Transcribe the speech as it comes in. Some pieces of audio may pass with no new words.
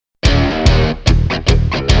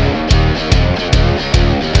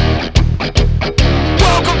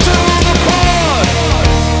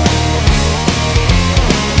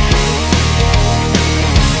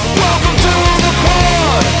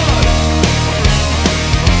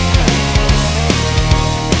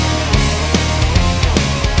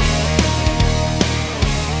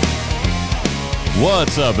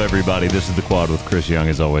What's up, everybody? This is The Quad with Chris Young.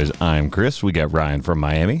 As always, I'm Chris. We got Ryan from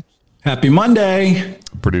Miami. Happy Monday.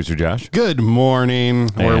 Producer Josh. Good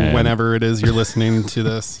morning, or whenever it is you're listening to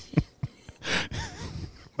this.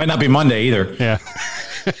 Might not be Monday either. Yeah.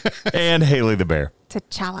 And Haley the Bear.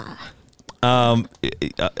 T'Challa. A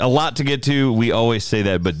lot to get to. We always say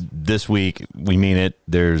that, but this week we mean it.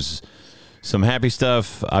 There's some happy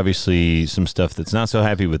stuff, obviously some stuff that's not so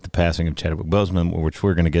happy with the passing of Chadwick Boseman, which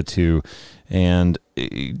we're going to get to, and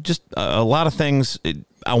just a lot of things.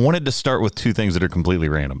 I wanted to start with two things that are completely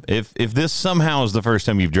random. If this somehow is the first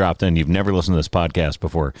time you've dropped in, you've never listened to this podcast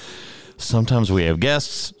before, sometimes we have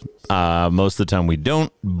guests, most of the time we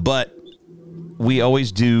don't, but we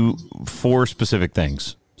always do four specific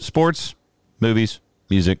things: sports, movies,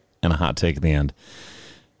 music, and a hot take at the end.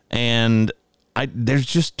 And there's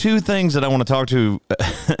just two things that I want to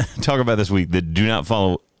talk about this week that do not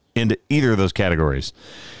fall into either of those categories.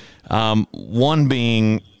 One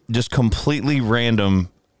being just completely random,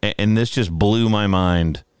 and this just blew my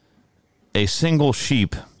mind. A single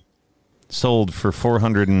sheep sold for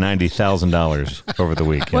 $490,000 over the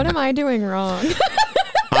weekend. What am I doing wrong?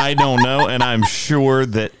 I don't know, and I'm sure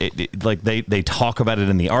that they talk about it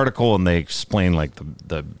in the article, and they explain like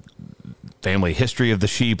the family history of the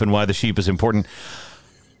sheep and why the sheep is important.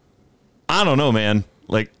 I don't know, man.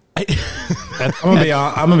 Like, I'm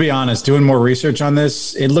gonna be honest. Doing more research on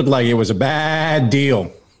this, it looked like it was a bad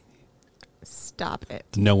deal. Stop it.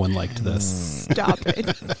 No one liked this. Stop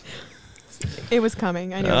it. It was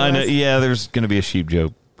coming. I know. I know. Yeah, there's going to be a sheep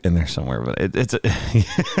joke in there somewhere, but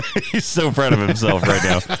he's so proud of himself right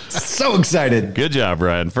now. So excited. Good job,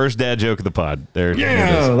 Ryan. First dad joke of the pod. There it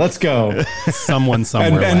Yeah, is. let's go. Someone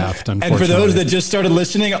somewhere laughed, And unfortunately. for those that just started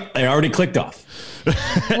listening, they already clicked off.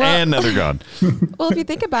 And now they're gone. Well, if you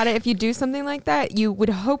think about it, if you do something like that, you would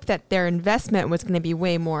hope that their investment was going to be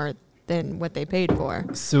way more than what they paid for.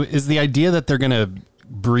 So is the idea that they're going to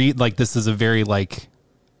breed, like this is a very like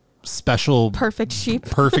special Perfect sheep.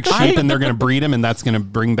 and they're going to breed them, and that's going to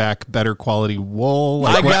bring back better quality wool?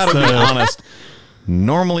 Like, I gotta be honest.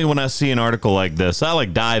 Normally when I see an article like this, I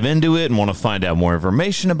like dive into it and want to find out more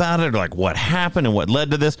information about it, or like what happened and what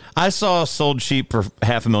led to this. I saw a sold sheep for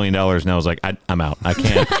 $500,000 and I was like, I'm out. I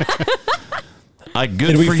can't. Good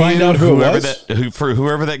Did we for find you, out who it was? for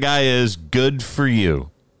whoever that guy is, good for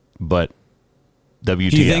you. But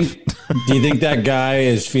WTF. Do you think that guy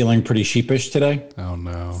is feeling pretty sheepish today? Oh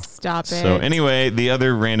no. Stop it. So anyway, the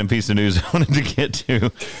other random piece of news I wanted to get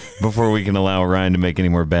to before we can allow Ryan to make any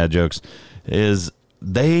more bad jokes is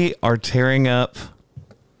they are tearing up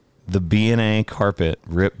the B&A carpet,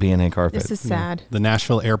 RIP B&A carpet. This is sad. The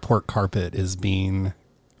Nashville airport carpet is being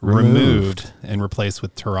removed and replaced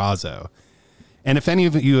with terrazzo. And if any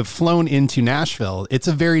of you have flown into Nashville, it's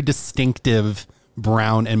a very distinctive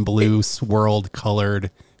brown and blue swirled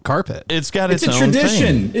colored carpet. It's got It's its a own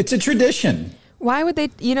tradition. thing. It's a tradition. Why would they,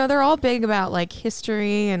 they're all big about like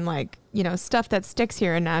history and like, stuff that sticks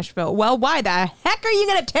here in Nashville. Well, why the heck are you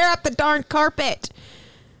going to tear up the darn carpet?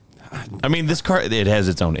 I mean, this it has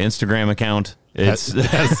its own Instagram account. It's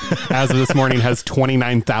as of this morning, has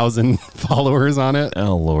 29,000 followers on it.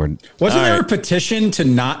 oh Lord. Wasn't there a petition to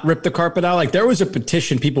not rip the carpet out? Like there was a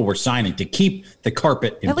petition people were signing to keep the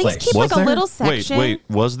carpet in At least place. keep Was like a there? little section. Wait,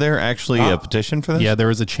 was there actually a petition for this? Yeah, there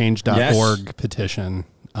was a change.org Yes. petition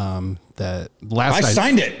that last I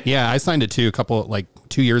signed it. Yeah, I signed it too.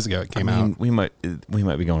 2 years ago it came out. We might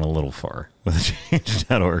be going a little far with the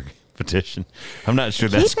change.org petition. I'm not sure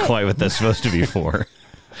that's Keep it. quite what that's supposed to be for.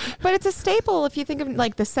 But it's a staple if you think of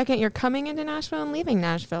like the second you're coming into Nashville and leaving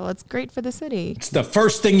Nashville. It's great for the city. It's the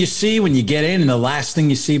first thing you see when you get in and the last thing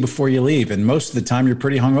you see before you leave. And most of the time you're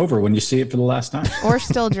pretty hungover when you see it for the last time. Or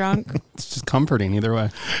still drunk. It's just comforting either way.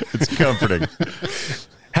 It's comforting.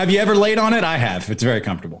 Have you ever laid on it? I have. It's very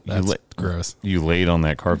comfortable. That's gross. You laid on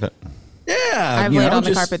that carpet? Yeah. I've laid on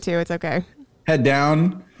the carpet too. It's okay. Head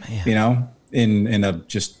down, in a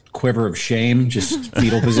just quiver of shame, just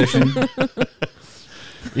fetal position.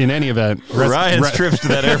 In any event, Ryan's trips to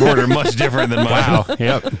that airport are much different than mine. Wow.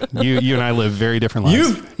 Yep. You and I live very different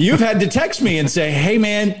lives. You've had to text me and say, "Hey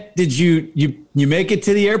man, did you make it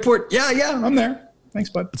to the airport?" Yeah, I'm there.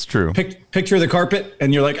 Thanks, bud. It's true. Picture of the carpet,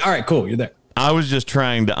 and you're like, "All right, cool, you're there." I was just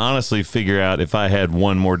trying to honestly figure out if I had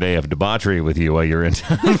one more day of debauchery with you while you're in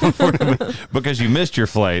town because you missed your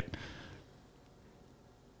flight.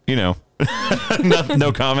 No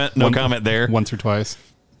comment. No comment there. Once or twice.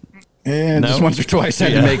 And No? just once or twice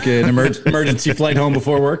had to make an emergency flight home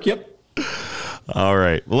before work. Yep. All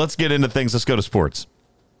right. Well, let's get into things. Let's go to sports.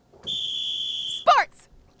 Sports.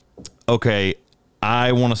 Okay.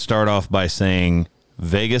 I want to start off by saying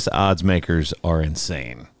Vegas odds makers are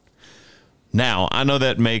insane. Now, I know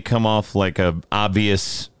that may come off like a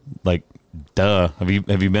obvious, like, duh. Have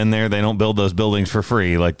you been there? They don't build those buildings for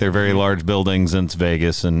free. Like, they're very large buildings, and it's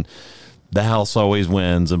Vegas, and the house always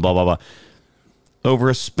wins, and blah, blah, blah. Over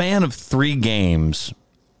a span of 4 games,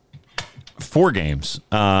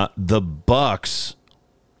 the Bucks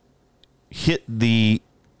hit the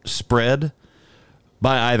spread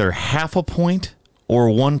by either half a point or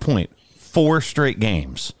 1 point, 4 straight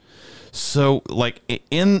games. So, like,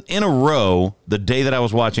 in a row, the day that I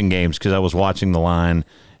was watching games, because I was watching the line,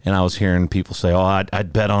 and I was hearing people say, "Oh,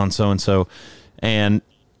 I'd bet on so and so," and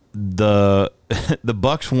the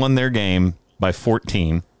Bucks won their game by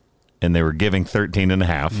 14, and they were giving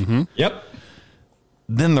 13.5. Mm-hmm. Yep.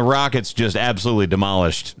 Then the Rockets just absolutely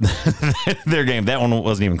demolished their game. That one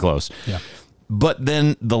wasn't even close. Yeah. But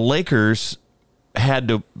then the Lakers had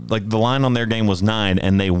to, like, the line on their game was 9,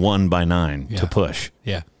 and they won by 9 to push.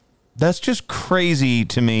 Yeah. That's just crazy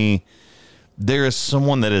to me. There is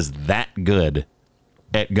someone that is that good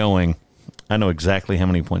at going, I know exactly how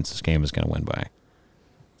many points this game is going to win by.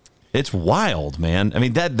 It's wild, man. I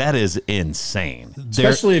mean, that is insane.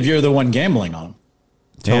 Especially if you're the one gambling on them.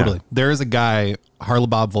 Totally. Yeah. There is a guy,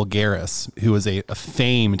 Harlebob Vulgaris, who is a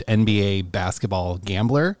famed NBA basketball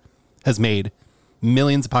gambler, has made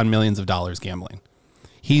millions upon millions of dollars gambling.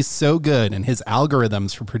 He's so good, and his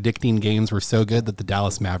algorithms for predicting games were so good that the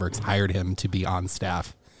Dallas Mavericks hired him to be on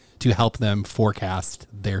staff to help them forecast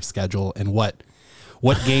their schedule and what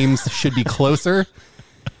games should be closer,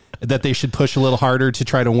 that they should push a little harder to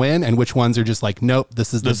try to win, and which ones are just like, nope,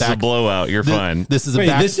 this is a blowout. You're fine. This is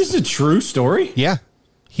This is a true story? Yeah.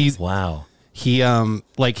 Wow. He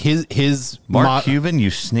like his Mark Cuban,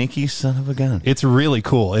 you sneaky son of a gun. It's really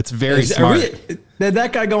cool. It's very smart. Did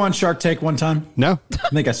that guy go on Shark Tank one time? No. I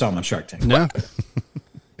think I saw him on Shark Tank. No.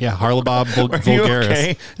 Yeah, Harlebob Vulgaris.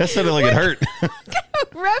 Okay? That sounded like it hurt. What kind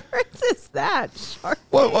of reference is that? Shark.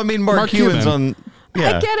 Well, I mean, Mark Cuban's Cuban. on.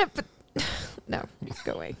 Yeah. I get it, but no,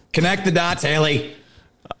 go away. Connect the dots, Haley.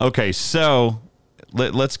 Okay, so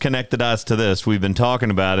let's connect the dots to this. We've been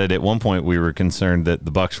talking about it. At one point, we were concerned that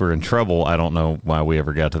the Bucks were in trouble. I don't know why we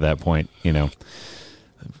ever got to that point. You know,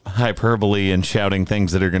 hyperbole and shouting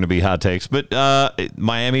things that are going to be hot takes. But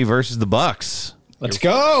Miami versus the Bucks. Let's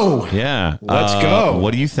go. Yeah, Let's go.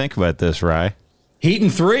 What do you think about this, Rye? Heat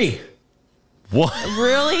and 3. What?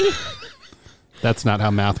 Really? That's not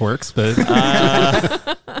how math works, but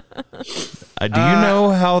Do you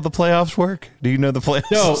know how the playoffs work? Do you know the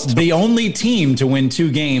playoffs? No, the only team to win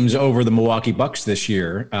 2 games over the Milwaukee Bucks this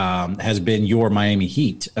year has been your Miami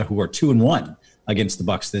Heat, who are 2-1 against the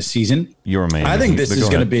Bucks this season. Your Miami. I think this Heat, is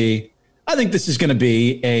but going go to be. I think this is going to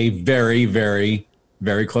be a very, very,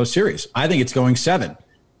 very close series. I think it's going 7.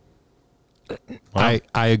 I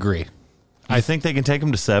agree. I think they can take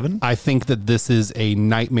them to 7. I think that this is a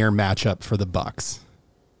nightmare matchup for the Bucks.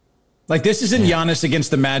 Like, this isn't Giannis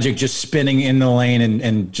against the Magic just spinning in the lane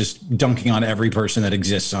and just dunking on every person that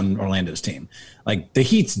exists on Orlando's team. Like, the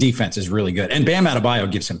Heat's defense is really good. And Bam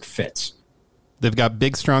Adebayo gives him fits. They've got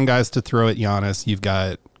big, strong guys to throw at Giannis. You've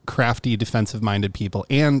got crafty, defensive-minded people.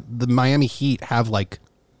 And the Miami Heat have, like,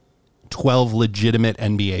 12 legitimate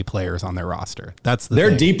NBA players on their roster. That's the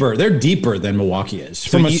thing. Deeper. They're deeper than Milwaukee is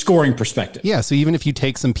from a scoring perspective. Yeah, so even if you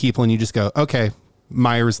take some people and you just go, okay,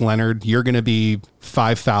 Myers Leonard, you're going to be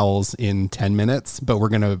 5 fouls in 10 minutes, but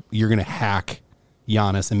you're going to hack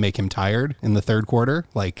Giannis and make him tired in the third quarter.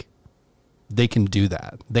 Like, they can do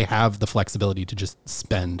that. They have the flexibility to just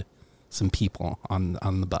spend some people on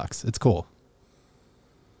the Bucks. It's cool.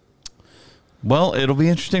 Well, it'll be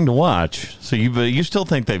interesting to watch. So you still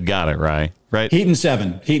think they've got it, right? Right? Heat and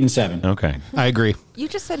 7. Okay. I agree. You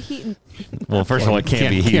just said Heat and Well, first of all, it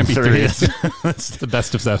can't be Heat and 3. It's the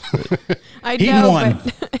best of 7. I Heat know, and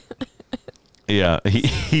 1. but Yeah,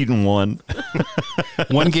 Heat and 1.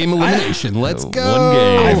 1 game elimination. Let's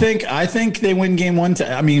go. 1 game. I think they win game 1.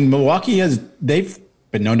 I mean, Milwaukee they've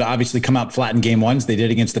been known to obviously come out flat in game 1s. They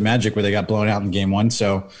did against the Magic where they got blown out in game 1.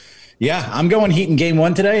 So, yeah, I'm going Heat in game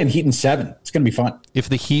 1 today and Heat in 7. It's going to be fun. If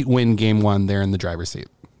the Heat win game 1, they're in the driver's seat.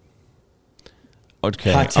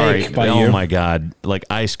 Okay. Hot take all right. by Oh you. my God. Like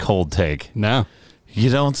ice cold take. No. You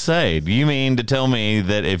don't say. Do you mean to tell me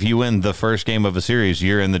that if you win the first game of a series,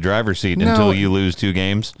 you're in the driver's seat until you lose 2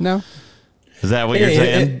 games? No. Is that what you're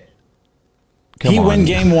saying? Come He on. win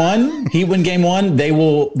game 1. He win game 1. They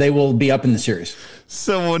will be up in the series.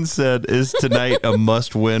 Someone said, is tonight a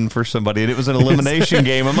must win for somebody? And it was an elimination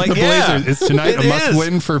game. I'm like, The yeah. Blazers, is tonight a must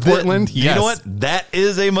win for Portland? You know what? That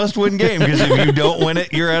is a must win game because if you don't win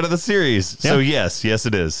it, you're out of the series. So yes,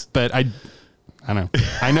 it is. But I know.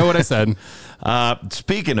 I know what I said.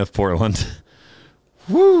 Speaking of Portland,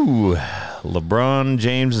 Woo! LeBron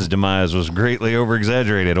James's demise was greatly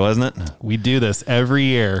over-exaggerated, wasn't it? We do this every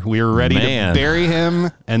year. We were ready to bury him,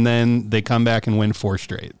 and then they come back and win 4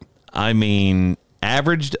 straight. I mean,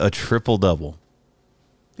 averaged a triple-double.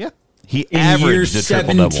 Yeah. He averaged a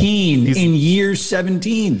triple-double. In year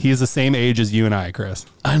 17. He's the same age as you and I, Chris.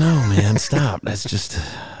 I know, man. Stop. That's just,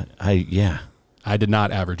 I did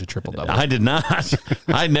not average a triple-double. I did not.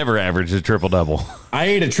 I never averaged a triple-double. I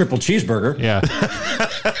ate a triple cheeseburger. Yeah.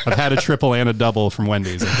 I've had a triple and a double from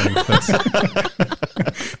Wendy's, I think.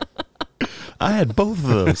 I had both of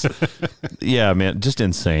those. Yeah, man, just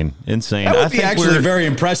insane. That would be actually very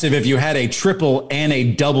impressive if you had a triple and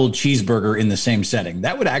a double cheeseburger in the same setting.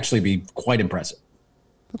 That would actually be quite impressive.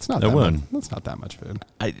 That's not that much food.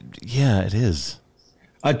 Yeah, it is.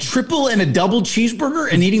 A triple and a double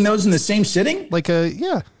cheeseburger and eating those in the same sitting?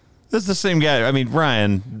 That's the same guy. I mean,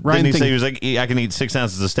 Ryan didn't he say he was like, I can eat 6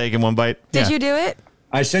 ounces of steak in one bite? Did you do it?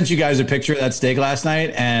 I sent you guys a picture of that steak last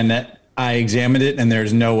night, and I examined it, and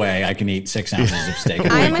there's no way I can eat 6 ounces of steak.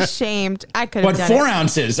 I'm ashamed. I could have done 4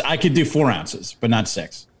 ounces, I could do 4 ounces, but not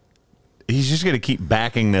 6. He's just going to keep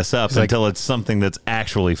backing this up until it's something that's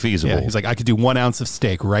actually feasible. Yeah, he's like, I could do 1 ounce of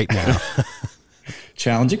steak right now.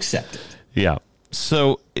 Challenge accepted. Yeah.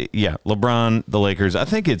 So, yeah, LeBron, the Lakers. I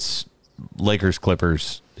think it's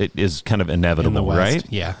Lakers-Clippers. It is kind of inevitable, right?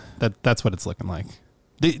 Yeah, that's what it's looking like.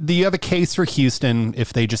 Do you have a case for Houston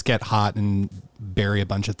if they just get hot and bury a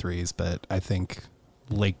bunch of threes? But I think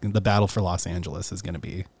the battle for Los Angeles is going to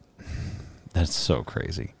be. That's so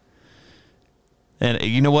crazy. And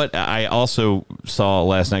you know what? I also saw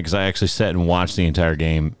last night, because I actually sat and watched the entire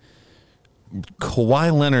game.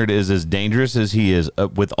 Kawhi Leonard is as dangerous as he is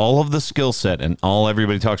with all of the skill set and all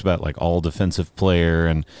everybody talks about, like all defensive player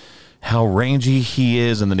and how rangy he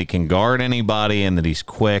is and that he can guard anybody and that he's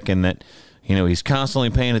quick and that, you know, he's constantly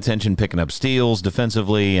paying attention, picking up steals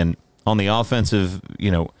defensively and on the offensive,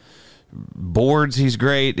 you know, boards. He's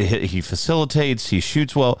great. He facilitates. He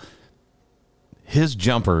shoots well. His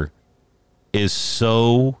jumper is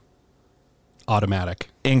so automatic,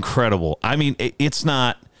 incredible. I mean, it's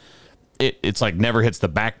not. It's like never hits the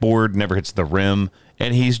backboard, never hits the rim.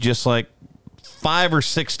 And he's just like 5 or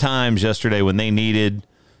 6 times yesterday when they needed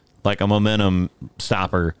like a momentum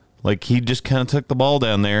stopper. Like he just kind of took the ball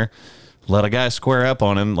down there, let a guy square up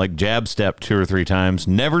on him, like jab step 2 or 3 times,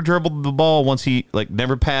 never dribbled the ball once he like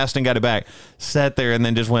never passed and got it back, sat there and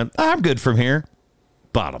then just went, I'm good from here.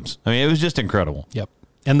 Bottoms. I mean, it was just incredible. Yep.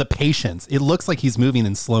 And the patience. It looks like he's moving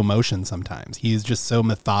in slow motion sometimes. He's just so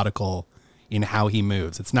methodical in how he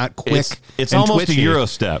moves. It's not quick. It's almost twitchy. A Euro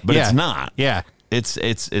step, but it's not. Yeah. It's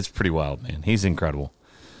pretty wild, man. He's incredible.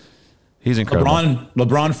 He's incredible.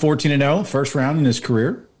 LeBron 14-0, first round in his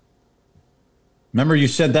career. Remember you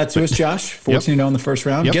said that to us, Josh? 14-0 in the first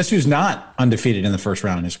round. Yep. Guess who's not undefeated in the first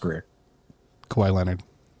round in his career? Kawhi Leonard.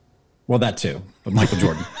 Well, that too, but Michael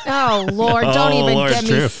Jordan. Oh, Lord, don't even get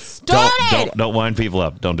me started. Don't wind people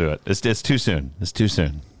up. Don't do it. It's too soon. It's too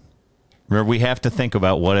soon. Remember, we have to think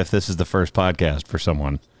about what if this is the first podcast for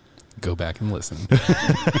someone. Go back and listen.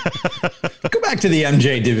 Go back to the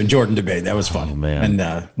MJ Jordan debate. That was fun. Oh, man.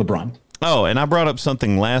 And LeBron. Oh, and I brought up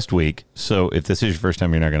something last week. So if this is your first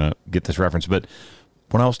time, you're not going to get this reference. But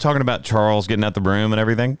when I was talking about Charles getting out the broom and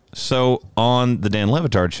everything, so on the Dan Le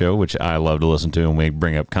Batard show, which I love to listen to and we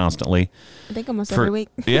bring up constantly. I think almost every week.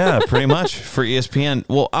 Yeah, pretty much for ESPN.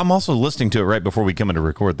 Well, I'm also listening to it right before we come in to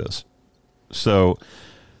record this. So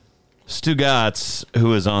Stu Gatz,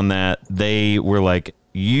 who is on that, they were like,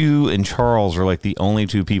 you and Charles are like the only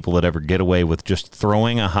 2 people that ever get away with just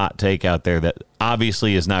throwing a hot take out there that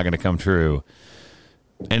obviously is not going to come true.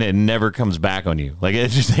 And it never comes back on you. Like,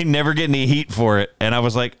 it's just, they never get any heat for it. And I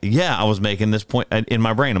was like, yeah, I was making this point in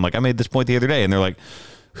my brain. I'm like, I made this point the other day. And they're like,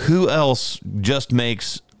 who else just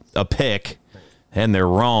makes a pick and they're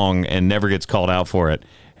wrong and never gets called out for it?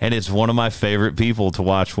 And it's one of my favorite people to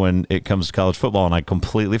watch when it comes to college football. And I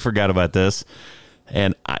completely forgot about this.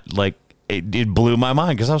 And it blew my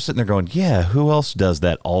mind because I was sitting there going, yeah, who else does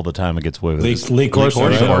that all the time and gets away with it? Lee Corso.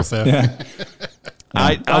 Right? Yeah.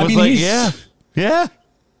 I was like, yeah.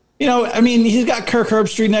 You know, I mean, he's got Kirk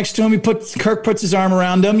Herbstreit next to him. Kirk puts his arm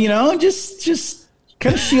around him, you know, just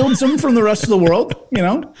kind of shields him from the rest of the world, you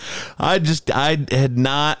know. I had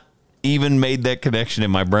not even made that connection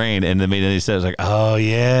in my brain, and then he said, I was like, oh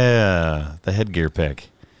yeah, the headgear pick.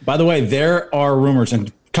 By the way, there are rumors,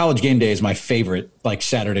 and College Game Day is my favorite, like,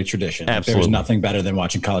 Saturday tradition. Absolutely. There's nothing better than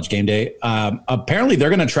watching College Game Day. Apparently, they're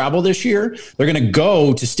going to travel this year. They're going to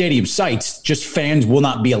go to stadium sites. Just fans will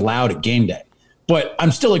not be allowed at Game Day. But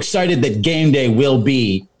I'm still excited that Game Day will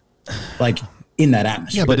be, like, in that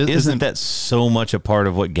atmosphere. Yeah, but isn't that so much a part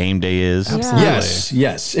of what game day is? Absolutely.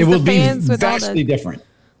 Yes. It will be vastly different.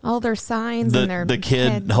 All their signs and their the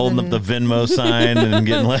kid holding up the Venmo sign and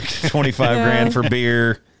getting like 25 grand for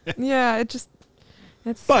beer. Yeah, it's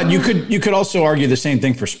but you could also argue the same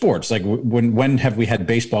thing for sports. Like when have we had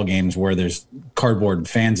baseball games where there's cardboard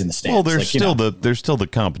fans in the stands? Well, there's still the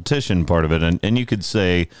competition part of it, and you could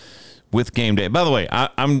say with game day. By the way,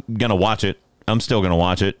 I'm gonna watch it. I'm still gonna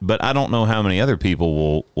watch it, but I don't know how many other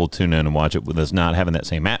people will tune in and watch it with us not having that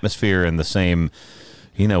same atmosphere and the same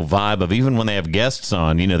vibe of even when they have guests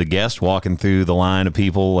on. The guest walking through the line of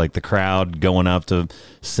people, like the crowd going up to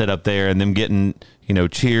sit up there and them getting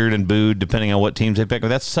cheered and booed depending on what teams they pick.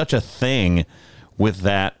 That's such a thing with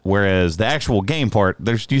that. Whereas the actual game part,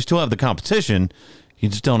 you still have the competition. You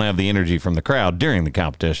just don't have the energy from the crowd during the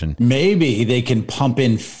competition. Maybe they can pump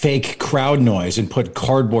in fake crowd noise and put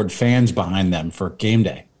cardboard fans behind them for game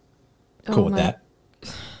day. Cool with that.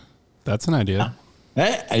 That's an idea.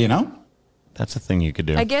 Hey, That's a thing you could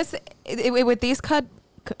do. I guess with these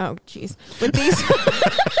with these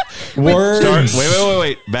words.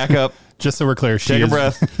 Wait. Back up. Just so we're clear, she Take a is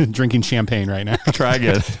breath. drinking champagne right now. Try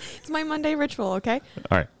again. It's my Monday ritual, okay?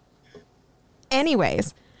 All right.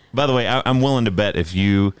 Anyways. By the way, I'm willing to bet if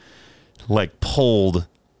you polled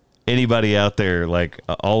anybody out there,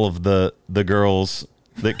 all of the girls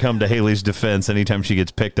that come to Haley's defense anytime she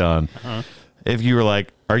gets picked on, if you were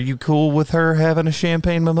like, are you cool with her having a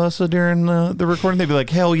champagne mimosa during the recording? They'd be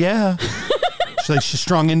like, hell yeah. She's a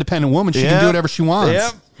strong, independent woman. She can do whatever she wants.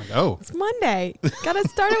 Yep. It's Monday. Gotta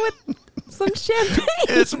start it with some champagne.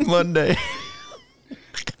 It's Monday.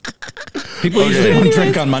 People usually don't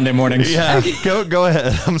drink on Monday mornings. Yeah, go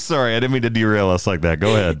ahead. I'm sorry. I didn't mean to derail us like that.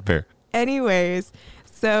 Go ahead, Bear. Anyways,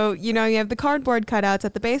 so, you have the cardboard cutouts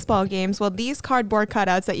at the baseball games. Well, these cardboard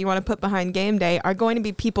cutouts that you want to put behind game day are going to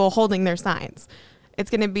be people holding their signs. It's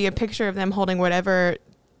going to be a picture of them holding whatever,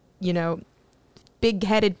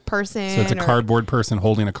 big-headed person. So it's a cardboard person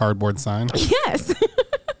holding a cardboard sign? Yes.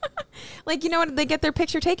 They get their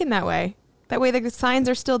picture taken that way. That way the signs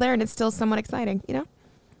are still there and it's still somewhat exciting,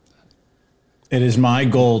 It is my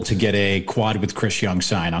goal to get a quad with Chris Young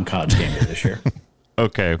sign on College Game Day this year.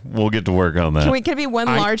 Okay, we'll get to work on that. Can it be one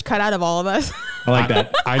large cutout of all of us? I like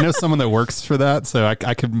that. I know someone that works for that, so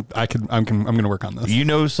I'm going to work on this. You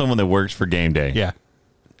know someone that works for game day? Yeah.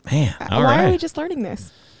 Man, all Why right. are we just learning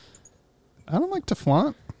this? I don't like to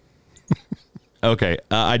flaunt. Okay,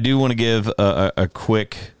 I do want to give a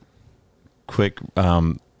quick,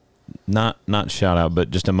 not shout out, but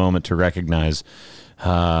just a moment to recognize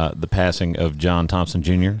the passing of John Thompson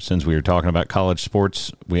Jr. Since we were talking about college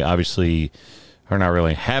sports, we obviously are not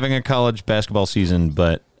really having a college basketball season,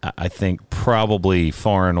 but I think probably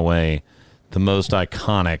far and away the most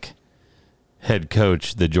iconic head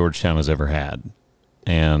coach that Georgetown has ever had,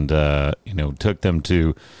 and took them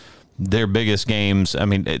to their biggest games. I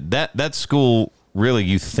mean, that school, really,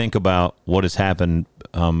 you think about what has happened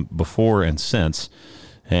before and since,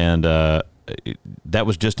 and that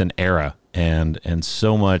was just an era, and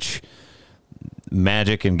so much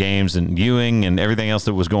magic and games and Ewing and everything else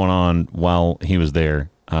that was going on while he was there.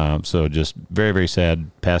 So just very, very sad,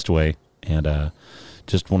 passed away, and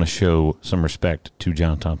just want to show some respect to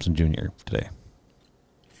John Thompson Jr. today.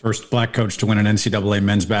 First black coach to win an NCAA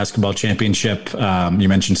men's basketball championship. You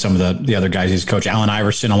mentioned some of the other guys he's coached. Allen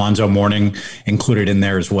Iverson, Alonzo Mourning included in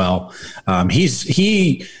there as well.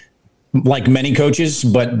 He like many coaches,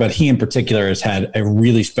 but he in particular has had a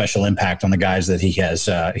really special impact on the guys that he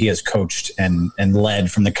has coached and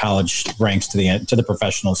led from the college ranks to the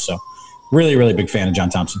professionals. So really, really big fan of John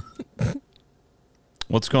Thompson.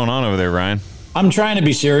 What's going on over there, Ryan? I'm trying to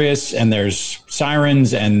be serious, and there's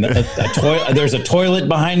sirens, and there's a toilet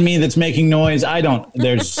behind me that's making noise.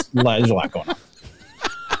 There's a lot going on.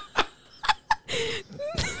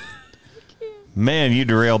 Man, you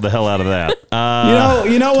derailed the hell out of that.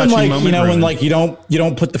 You know when ruined. you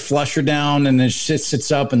don't put the flusher down and it just sits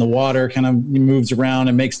up and the water kind of moves around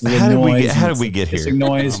and makes the noise. How did we get here?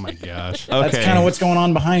 Noise. Oh my gosh. Okay. That's kind of what's going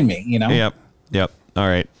on behind me. Yep. All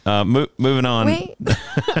right. Moving on.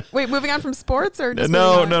 Wait, moving on from sports or just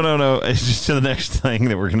No. moving on? It's just to the next thing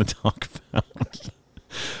that we're going to talk about.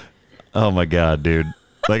 Oh my God, dude.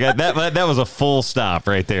 Like that was a full stop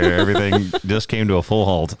right there. Everything just came to a full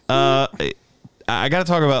halt. I got to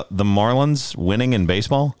talk about the Marlins winning in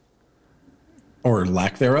baseball. Or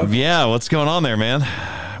lack thereof. Yeah, what's going on there, man?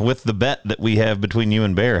 With the bet that we have between you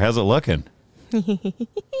and Bear, how's it looking?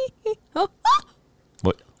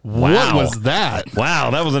 What was that? Wow,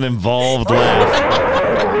 that was an involved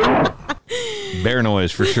laugh. Bear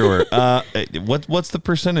noise for sure. What's the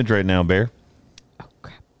percentage right now, Bear? Oh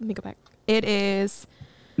crap! Let me go back. It is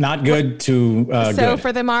not good to so good.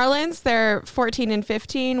 for the Marlins, they're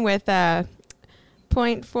 14-15 with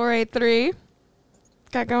 .483.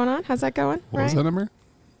 Got going on? How's that going? What was that number?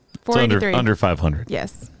 483. Under 500.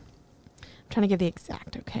 Yes. I'm trying to give the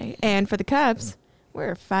exact, okay. And for the Cubs,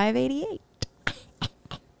 we're 588.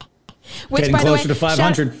 Which, Getting by the closer way, to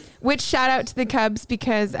 500. shout out to the Cubs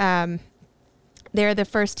because they're the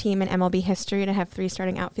first team in MLB history to have 3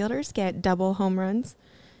 starting outfielders get double home runs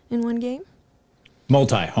in one game.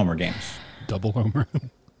 Multi-homer games. Double home run.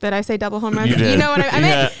 Did I say double home runs? You did. You know what I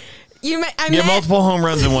meant? I You have multiple home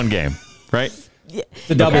runs in one game, right? Yeah.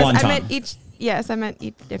 The double Yes, on I time. meant each. Yes, I meant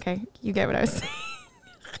each. Okay, you get what I was saying.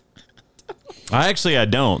 I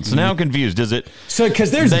don't. So now I'm confused. Does it? So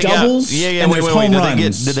because there's They got- doubles yeah. and Wait. there's home Did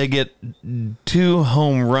runs. they get 2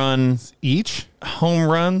 home runs? Each? Home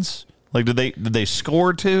runs? Like did they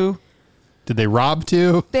score 2? Did they rob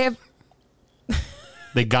 2? They have.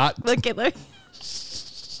 They got. Look.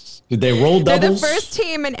 Did they roll They're doubles? the first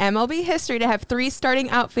team in MLB history to have 3 starting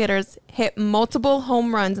outfielders hit multiple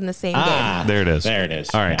home runs in the same game. There it is. There it is.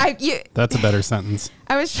 All right. That's a better sentence.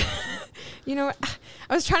 I was, you know,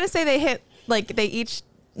 I was trying to say they hit like they each.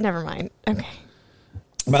 Never mind. Okay.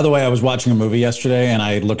 By the way, I was watching a movie yesterday and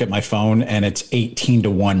I look at my phone and it's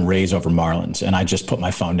 18-1 Rays over Marlins. And I just put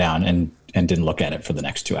my phone down and didn't look at it for the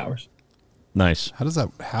next 2 hours. Nice. How does that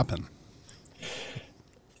happen?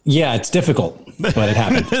 Yeah, it's difficult, but it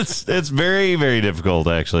happened. It's very, very difficult,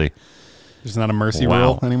 actually. There's not a mercy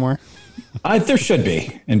Wow. rule anymore. There should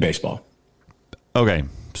be in baseball. Okay,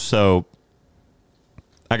 so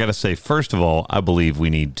I got to say, first of all, I believe we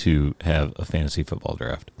need to have a fantasy football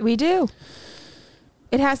draft. We do.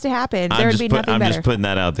 It has to happen. There would be nothing I'm better. just putting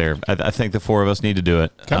that out there. I think the 4 of us need to do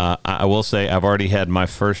it. Okay. I will say I've already had my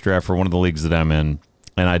first draft for one of the leagues that I'm in,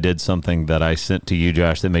 and I did something that I sent to you,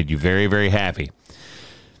 Josh, that made you very, very happy.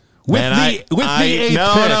 With And the eighth pick.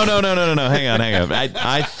 No. Hang on.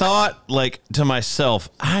 I thought like to myself,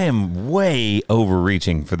 I am way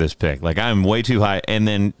overreaching for this pick. Like I'm way too high. And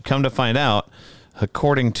then come to find out,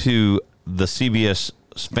 according to the CBS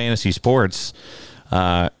Fantasy Sports,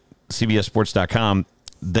 CBSSports.com,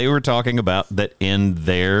 they were talking about that in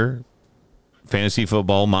their fantasy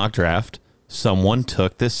football mock draft, someone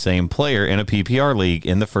took this same player in a PPR league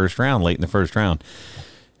in the first round, late in the first round.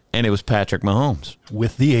 And it was Patrick Mahomes.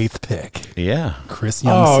 With the 8th pick. Yeah. Chris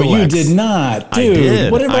Young Oh, you selects. did not, I dude.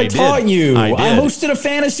 did. What have I did. taught you? I I did. hosted a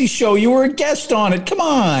fantasy show. You were a guest on it. Come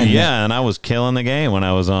on. Yeah, and I was killing the game when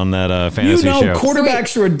I was on that You fantasy know, show.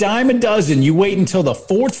 quarterbacks are a dime a dozen. You wait until the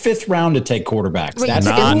 4th, 5th round to take quarterbacks. Wait, That's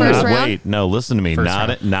you took his first round? Wait, no, listen to me.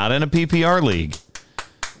 First Not in a PPR league.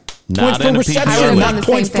 points Not per in a reception, PPR would've league. done not the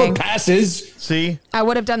points same thing. per passes. See? I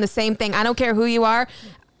would have done the same thing. I don't care who you are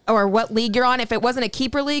or what league you're on. If it wasn't a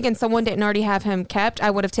keeper league and someone didn't already have him kept, I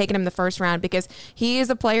would have taken him the first round because he is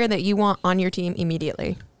a player that you want on your team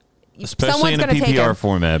immediately. Especially Someone's in a gonna take PPR him.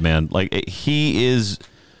 format, man. Like he is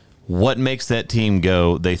what makes that team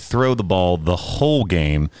go. They throw the ball the whole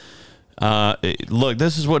game. Look,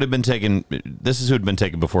 this is what had been taken. This is who had been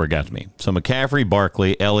taken before it got to me. So McCaffrey,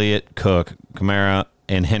 Barkley, Elliott, Cook, Kamara,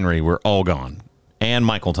 and Henry were all gone, and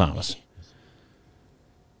Michael Thomas.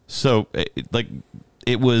 So,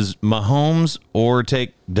 it was Mahomes or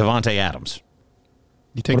take Devontae Adams.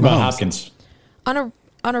 You take What about Mahomes. Hopkins?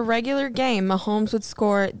 On a regular game, Mahomes would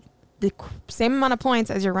score the same amount of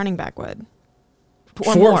points as your running back would.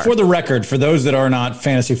 Or more. For the record, for those that are not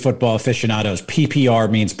fantasy football aficionados, PPR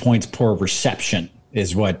means points per reception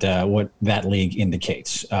is what that league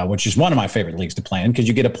indicates, which is one of my favorite leagues to play in because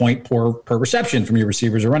you get a point per reception from your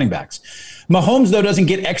receivers or running backs. Mahomes, though, doesn't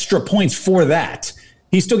get extra points for that.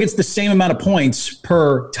 He still gets the same amount of points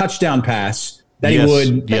per touchdown pass that he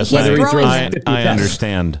would Yes, whether he throws I 50 attempts.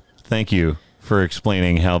 understand. Thank you for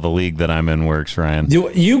explaining how the league that I'm in works, Ryan.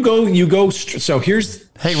 You go. So here's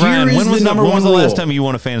Hey, here Ryan, is when was the number when one was the rule. last time you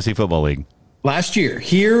won a fantasy football league? Last year.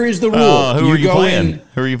 Here is the rule. Who are you go playing? in.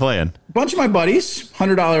 Who are you playing? A bunch of my buddies,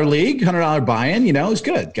 $100 league, $100 buy-in. You know, it was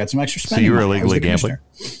good. Got some extra spending. you were money. I was illegally the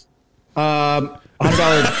gambling?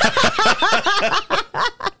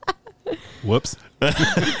 $100. Whoops.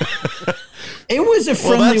 It was a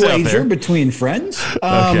friendly that's out wager there. between friends.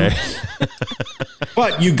 Okay.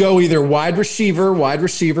 But you go either wide receiver,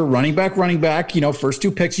 running back, first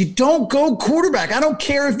 2 picks. You don't go quarterback. I don't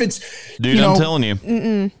care if it's, Dude, I'm telling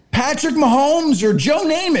you. Patrick Mahomes or Joe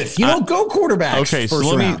Namath. You don't go quarterback. Okay, so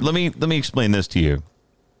let me explain this to you.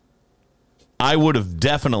 I would have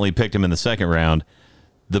definitely picked him in the second round.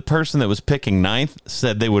 The person that was picking 9th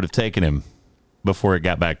said they would have taken him before it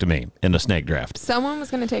got back to me in the snake draft. Someone was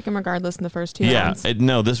going to take him regardless in the first 2 rounds.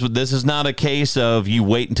 No, this is not a case of you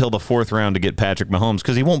wait until the 4th round to get Patrick Mahomes,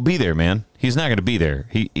 because he won't be there, man. He's not going to be there.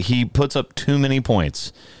 He puts up too many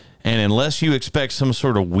points. And unless you expect some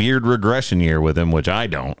sort of weird regression year with him, which I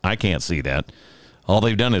can't see that. All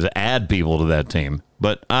they've done is add people to that team.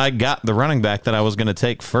 But I got the running back that I was going to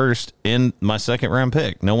take first in my 2nd round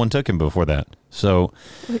pick. No one took him before that. So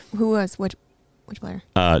who was which player?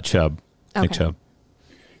 Chubb. Okay. Nick Chubb.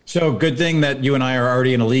 So good thing that you and I are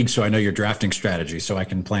already in a league, so I know your drafting strategy, so I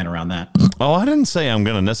can plan around that. Oh, I didn't say I'm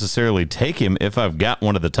going to necessarily take him if I've got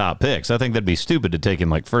one of the top picks. I think that'd be stupid to take him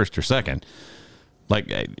like 1st or 2nd. Like,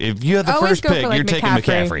 if you have the Always first go pick, for, like, you're taking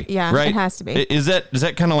McCaffrey. Yeah, right? it has to be. Is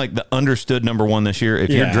that kind of like the understood number one this year? If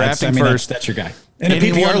you're drafting first, that's your guy. In a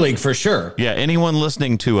PPR league, for sure. Yeah, anyone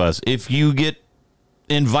listening to us, if you get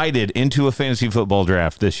invited into a fantasy football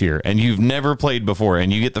draft this year and you've never played before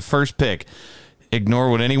and you get the first pick, ignore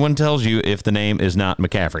what anyone tells you if the name is not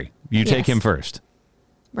McCaffrey. You take him first.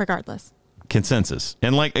 Regardless. Consensus.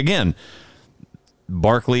 And, like, again,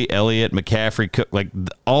 Barkley, Elliott, McCaffrey, Cook, like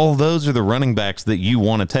all those are the running backs that you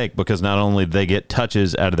want to take, because not only do they get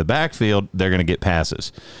touches out of the backfield, they're going to get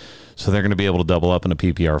passes. So they're going to be able to double up in a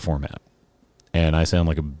PPR format. And I sound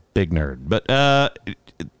like a big nerd, but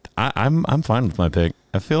I'm fine with my pick.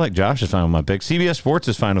 I feel like Josh is fine with my pick. CBS Sports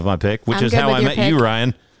is fine with my pick, which is how I met you,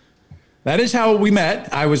 Ryan. That is how we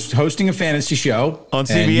met. I was hosting a fantasy show on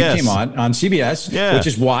CBS. And you came on CBS, which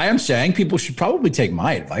is why I'm saying people should probably take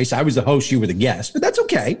my advice. I was the host, you were the guest, but that's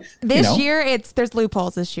okay. This year, there's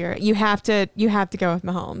loopholes. This year, you have to go with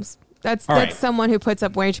Mahomes. That's someone who puts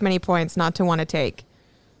up way too many points not to want to take.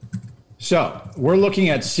 So we're looking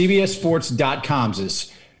at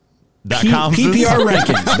CBSSports.com's PPR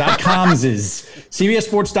rankings. .com's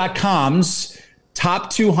CBSSports.com's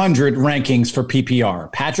top 200 rankings for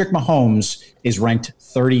PPR. Patrick Mahomes is ranked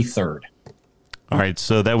 33rd. All right,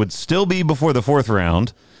 so that would still be before the 4th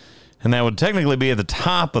round, and that would technically be at the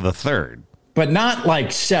top of the 3rd. But not like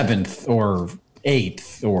 7th or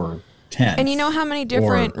 8th or 10th. And you know how many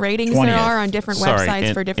different ratings there are on different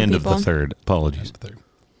websites for different people? End of the 3rd. Apologies.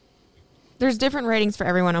 There's different ratings for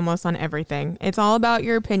everyone almost on everything. It's all about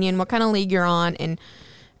your opinion, what kind of league you're on, and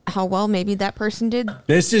how well maybe that person did.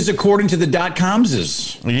 This is according to the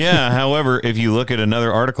 .com's. Yeah, however, if you look at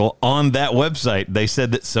another article on that website, they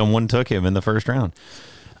said that someone took him in the 1st round.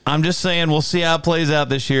 I'm just saying, we'll see how it plays out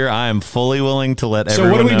this year. I am fully willing to let everyone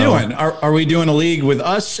know. So what are we doing? Are we doing a league with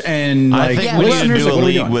us and I think we should do a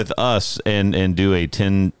league with us and do a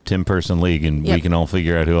 10-person league, and we can all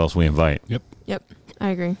figure out who else we invite. Yep, I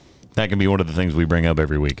agree. That can be one of the things we bring up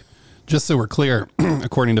every week. Just so we're clear,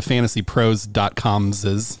 according to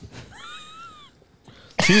fantasypros.com's,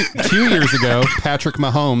 2 years ago, Patrick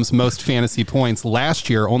Mahomes' most fantasy points last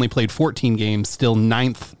year only played 14 games, still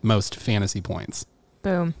 9th most fantasy points.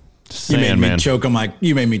 Boom. You made me choke on my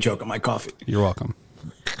coffee. You're welcome.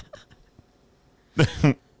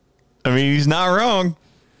 I mean, he's not wrong.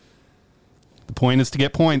 The point is to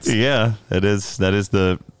get points. Yeah, that is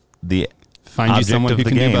the find you someone who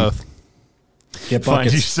can do both.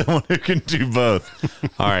 Find you someone who can do both.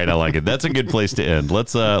 All right, I like it. That's a good place to end.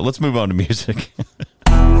 Let's move on to music.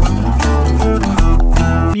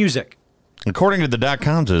 Music. According to the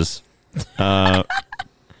 .com's,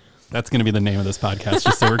 that's going to be the name of this podcast,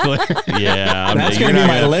 just so we're clear. Yeah, that's going to be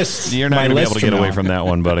my list. You're not going to be able to get away from that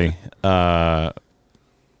one, buddy. I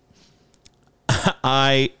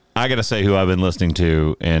got to say who I've been listening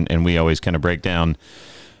to, and we always kind of break down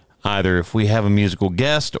either if we have a musical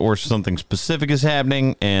guest or something specific is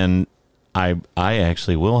happening, and I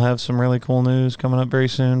actually will have some really cool news coming up very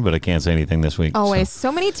soon, but I can't say anything this week. Always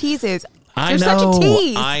so many teases. I know, such a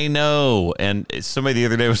tease. I know. And somebody the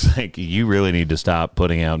other day was like, you really need to stop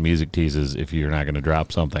putting out music teases if you're not going to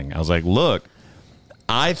drop something. I was like, look,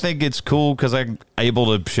 I think it's cool because I'm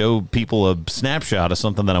able to show people a snapshot of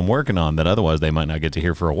something that I'm working on that otherwise they might not get to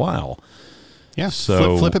hear for a while. Yeah,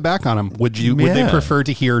 so flip it back on them. Would they prefer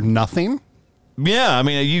to hear nothing? Yeah, I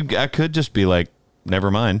mean, I could just be like, never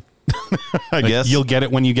mind. I guess you'll get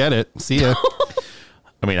it when you get it. See ya.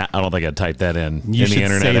 I mean, I don't think I'd type that in the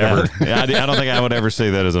internet ever. I don't think I would ever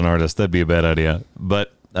say that as an artist. That'd be a bad idea.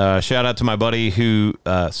 But shout out to my buddy who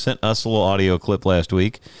sent us a little audio clip last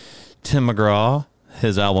week. Tim McGraw,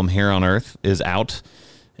 his album Here on Earth is out,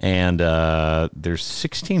 and there's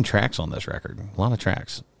 16 tracks on this record. A lot of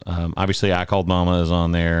tracks. Obviously, I Called Mama is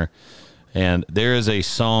on there, and there is a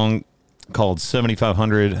song called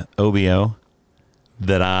 7500 OBO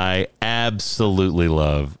that I absolutely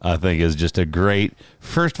love. I think is just a great.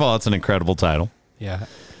 First of all, it's an incredible title. Yeah,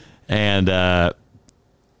 and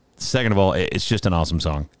second of all, it's just an awesome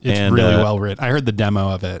song. It's really well written. I heard the demo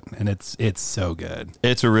of it, and it's so good.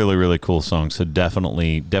 It's a really, really cool song. So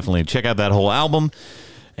definitely check out that whole album.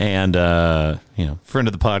 And, friend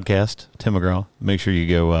of the podcast, Tim McGraw, make sure you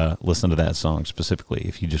go listen to that song specifically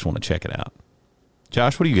if you just want to check it out.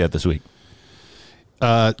 Josh, what do you got this week?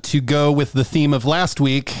 To go with the theme of last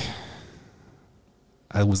week,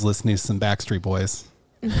 I was listening to some Backstreet Boys.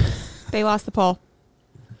 They lost the poll.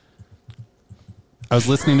 I was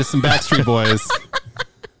listening to some Backstreet Boys.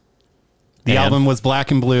 The album was Black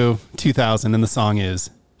and Blue 2000, and the song is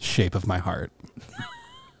Shape of My Heart.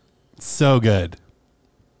 So good.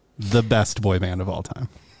 The best boy band of all time.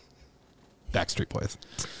 Backstreet Boys.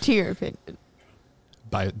 To your opinion.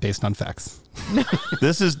 Based on facts.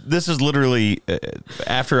 This is literally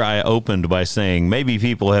after I opened by saying maybe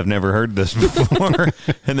people have never heard this before,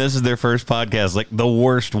 and this is their first podcast, like the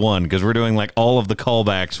worst one, because we're doing like all of the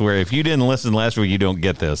callbacks where if you didn't listen last week, you don't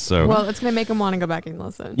get this. So well, it's gonna make them want to go back and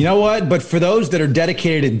listen. You know what? But for those that are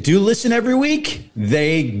dedicated and do listen every week,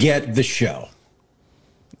 they get the show.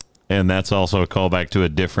 And that's also a callback to a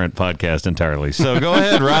different podcast entirely. So go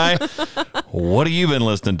ahead, Rye. What have you been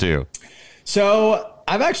listening to? So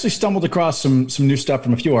I've actually stumbled across some new stuff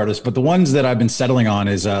from a few artists, but the ones that I've been settling on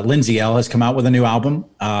is Lindsay L has come out with a new album,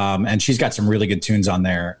 and she's got some really good tunes on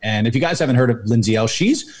there. And if you guys haven't heard of Lindsay L,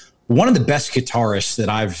 she's one of the best guitarists that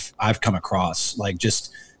I've come across. Like,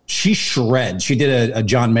 just she shreds. She did a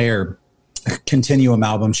John Mayer Continuum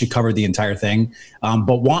album. She covered the entire thing.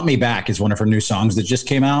 But Want Me Back is one of her new songs that just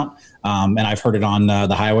came out, and I've heard it on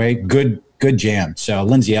the highway. Good jam. So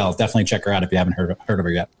Lindsay L, definitely check her out if you haven't heard of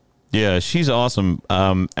her yet. Yeah, she's awesome.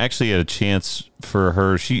 Actually, had a chance for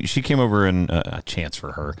her. She came over and a chance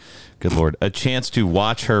for her. Good Lord, a chance to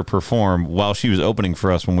watch her perform while she was opening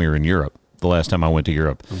for us when we were in Europe. The last time I went to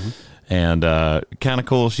Europe, and kind of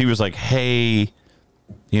cool. She was like, "Hey,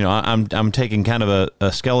 I'm taking kind of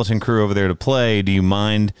a skeleton crew over there to play. Do you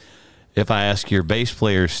mind if I ask your bass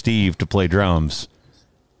player Steve to play drums?"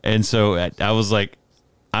 And so I was like,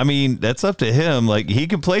 "I mean, that's up to him. Like, he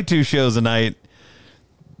could play 2 shows a night.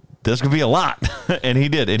 This could be a lot." And he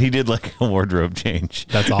did like a wardrobe change.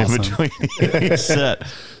 That's awesome. In between each set.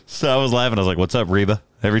 So I was laughing. I was like, "What's up, Reba?"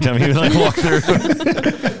 Every time he would like walk through,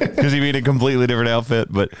 because he made a completely different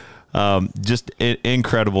outfit. But just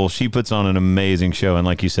incredible. She puts on an amazing show. And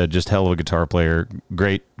like you said, just hell of a guitar player.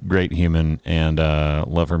 Great human, and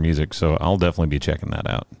love her music. So I'll definitely be checking that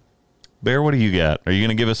out. Bear, what do you got? Are you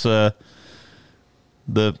going to give us the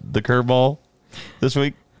curveball this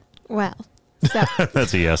week? Well, so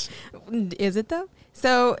that's a yes. Is it though?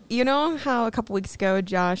 So you know how a couple weeks ago,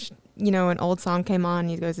 Josh, an old song came on,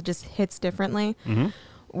 he goes, it just hits differently. Mm-hmm.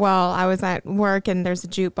 Well, I was at work and there's a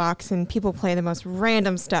jukebox and people play the most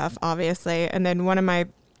random stuff, obviously. And then one of my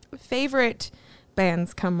favorite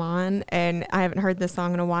bands come on, and I haven't heard this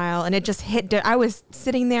song in a while, and it just hit. I was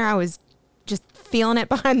sitting there, I was just feeling it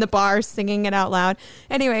behind the bar, singing it out loud.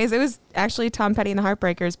 Anyways, it was actually Tom Petty and the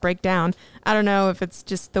Heartbreakers, Breakdown. I don't know if it's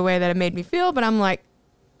just the way that it made me feel, but I'm like,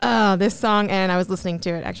 oh, this song. And I was listening to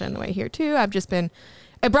it actually on the way here too.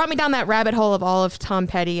 It brought me down that rabbit hole of all of Tom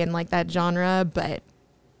Petty and like that genre, but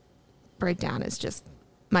Breakdown is just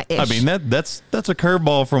my ish. I mean, that's a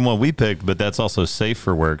curveball from what we picked, but that's also safe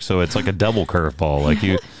for work. So it's like a double curveball. Like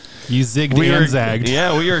you zigged and zagged.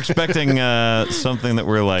 Yeah, we were expecting something that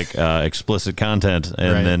were like explicit content,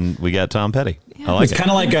 and then we got Tom Petty. Yeah. I like it's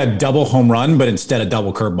kind of like a double home run, but instead a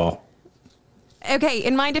double curveball. Okay,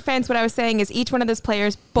 in my defense, what I was saying is each one of those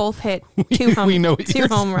players both hit two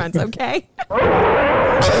home runs, okay?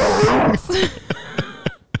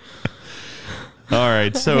 All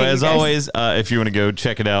right, so as always, if you want to go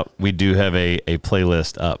check it out, we do have a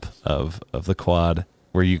playlist up of the quad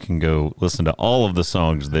where you can go listen to all of the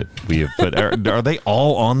songs that we have put. Are they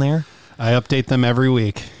all on there? I update them every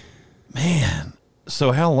week. Man,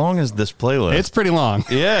 so how long is this playlist? It's pretty long.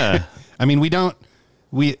 Yeah. I mean,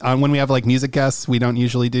 when we have like music guests, we don't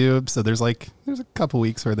usually do. So there's a couple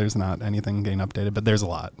weeks where there's not anything getting updated, but there's a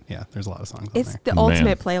lot. Yeah, there's a lot of songs. It's the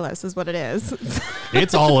ultimate playlist, is what it is.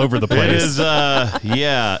 It's all over the place. It is.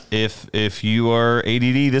 Yeah. If you are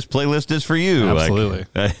ADD, this playlist is for you. Absolutely.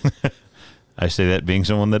 I say that being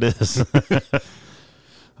someone that is.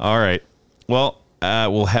 All right. Well,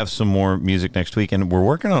 we'll have some more music next week, and we're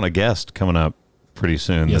working on a guest coming up pretty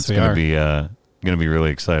soon. Yes, that's going to be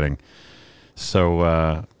really exciting.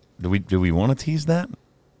 So, do we want to tease that?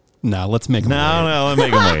 No, let's make them wait. No, let's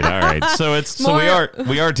make them wait. All right.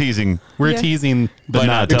 We are teasing. We're teasing, but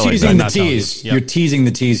not You're telling. teasing the tease. Yep. You're teasing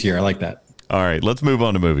the tease here. I like that. All right, let's move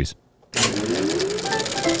on to movies.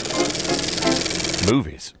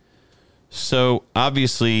 Movies. So,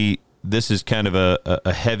 obviously, this is kind of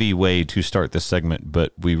a heavy way to start this segment,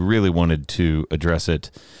 but we really wanted to address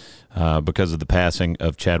it because of the passing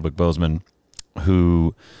of Chadwick Boseman,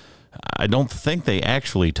 who I don't think they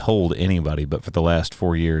actually told anybody, but for the last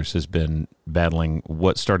 4 years has been battling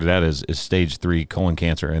what started out as stage 3 colon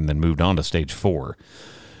cancer and then moved on to stage 4.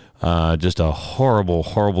 Just a horrible,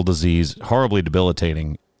 horrible disease, horribly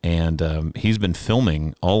debilitating. And he's been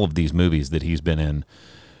filming all of these movies that he's been in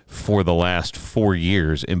for the last 4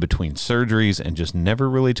 years in between surgeries and just never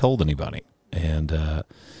really told anybody. And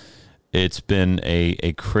it's been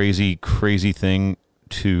a crazy, crazy thing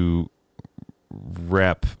to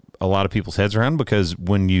wrap a lot of people's heads around, because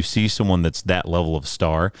when you see someone that's that level of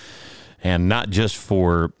star, and not just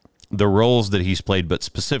for the roles that he's played, but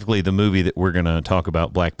specifically the movie that we're going to talk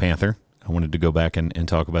about, Black Panther. I wanted to go back and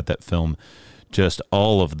talk about that film, just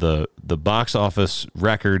all of the box office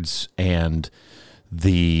records and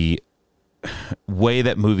the way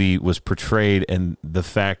that movie was portrayed, and the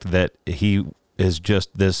fact that he is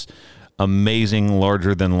just this amazing,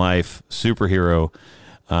 larger-than-life superhero,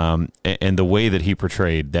 and the way that he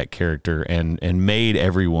portrayed that character and made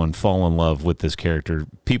everyone fall in love with this character.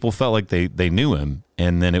 People felt like they knew him,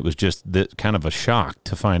 and then it was just kind of a shock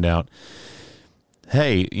to find out,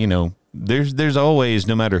 hey, there's always,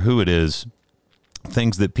 no matter who it is,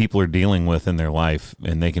 things that people are dealing with in their life,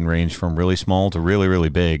 and they can range from really small to really, really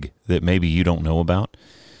big that maybe you don't know about.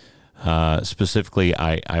 Specifically,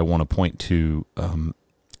 I want to point to,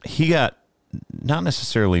 he got not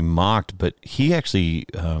necessarily mocked, but he actually,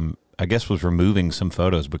 I guess, was removing some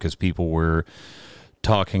photos because people were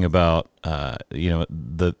talking about,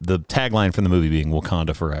 the tagline from the movie being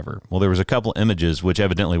Wakanda Forever. Well, there was a couple images, which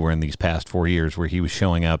evidently were in these past 4 years, where he was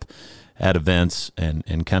showing up at events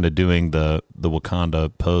and kind of doing the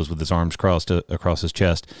Wakanda pose with his arms crossed across his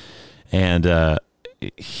chest. And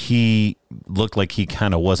he looked like he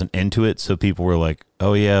kind of wasn't into it. So people were like,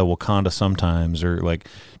 oh yeah, Wakanda sometimes, or like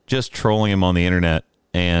just trolling him on the internet,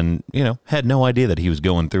 and, had no idea that he was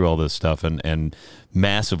going through all this stuff and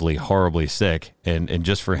massively, horribly sick. And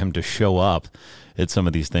just for him to show up at some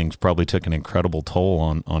of these things probably took an incredible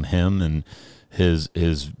toll on him and his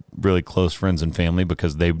really close friends and family,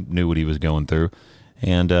 because they knew what he was going through.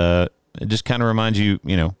 And it just kind of reminds you,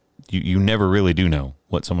 you never really do know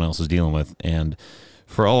what someone else is dealing with. And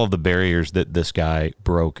for all of the barriers that this guy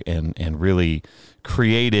broke and really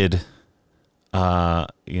created, a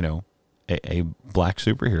black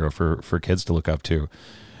superhero for kids to look up to.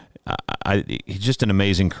 He's just an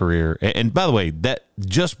amazing career. And by the way, that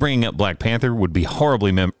just bringing up Black Panther would be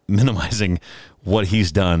horribly minimizing what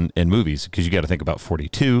he's done in movies, because you got to think about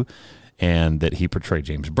 42 and that he portrayed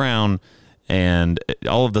James Brown and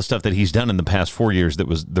all of the stuff that he's done in the past 4 years that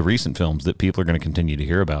was the recent films that people are going to continue to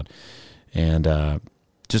hear about. And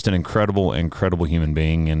just an incredible, incredible human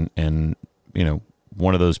being, and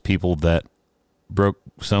one of those people that broke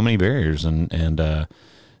so many barriers, and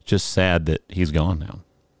just sad that he's gone now.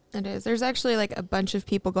 It is. There's actually like a bunch of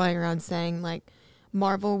people going around saying, like,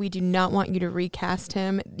 Marvel, we do not want you to recast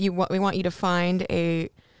him. We want you to find a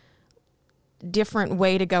different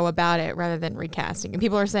way to go about it rather than recasting. And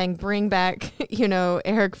people are saying, bring back,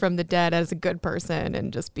 Eric from the dead as a good person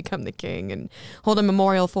and just become the king and hold a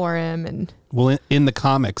memorial for him. And well, in the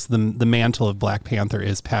comics, the mantle of Black Panther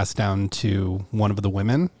is passed down to one of the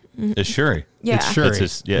women. It's Shuri. Yeah. It's Shuri. It's a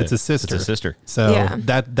sister. It's a sister. So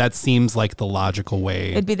yeah. that seems like the logical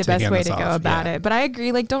way. It'd be the best way to go about it. But I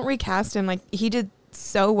agree, like, don't recast him. Like, he did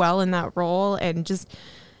so well in that role, and just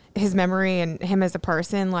his memory and him as a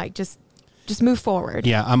person, like, just move forward.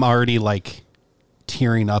 Yeah, I'm already like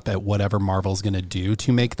tearing up at whatever Marvel's going to do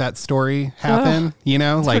to make that story happen.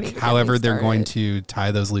 Like however they're going to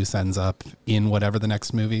tie those loose ends up in whatever the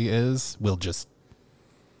next movie is. We'll just.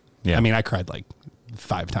 Yeah, I mean, I cried like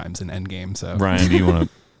 5 times in Endgame. So Ryan, do you want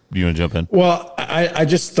to jump in? Well, I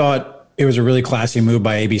just thought it was a really classy move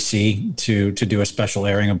by ABC to do a special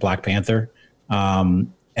airing of Black Panther,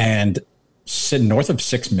 and north of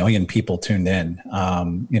 6 million people tuned in,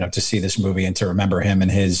 to see this movie and to remember him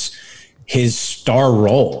and his star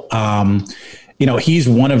role. He's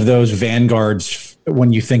one of those vanguards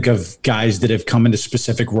when you think of guys that have come into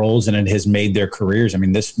specific roles and it has made their careers. I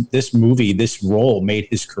mean, this movie, this role made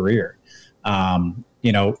his career.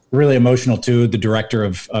 Really emotional too. The director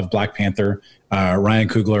of Black Panther, Ryan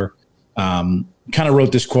Coogler, kind of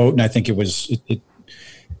wrote this quote, and I think it was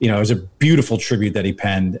a beautiful tribute that he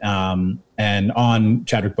penned. And on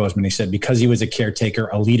Chadwick Boseman, he said, because he was a caretaker,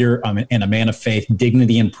 a leader, and a man of faith,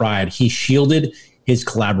 dignity, and pride, he shielded his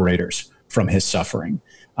collaborators from his suffering.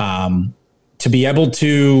 To be able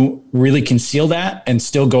to really conceal that and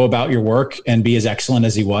still go about your work and be as excellent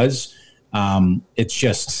as he was, it's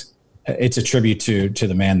just it's a tribute to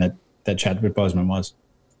the man that Chadwick Boseman was.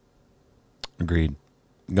 Agreed.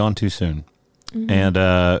 Gone too soon. And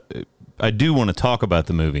I do want to talk about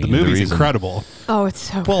the movie. The movie's incredible. Oh, it's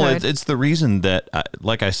so Well, good. it's the reason that,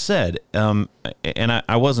 like I said, and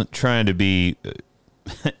I wasn't trying to be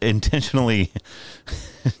intentionally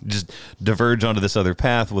just diverge onto this other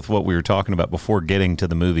path with what we were talking about before getting to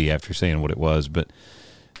the movie after saying what it was. But,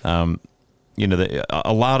 a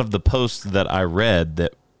lot of the posts that I read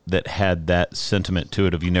that had that sentiment to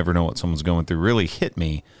it of you never know what someone's going through really hit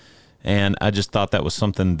me. And I just thought that was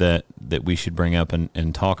something that we should bring up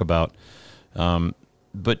and talk about.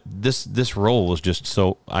 But this role was just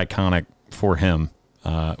so iconic for him.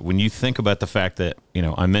 When you think about the fact that,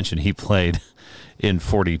 I mentioned he played in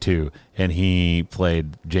 42 and he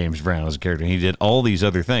played James Brown as a character. And he did all these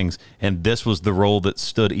other things. And this was the role that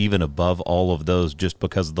stood even above all of those just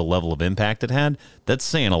because of the level of impact it had. That's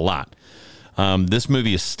saying a lot. This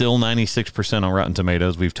movie is still 96% on Rotten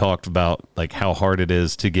Tomatoes. We've talked about like how hard it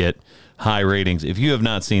is to get high ratings. If you have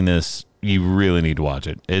not seen this, you really need to watch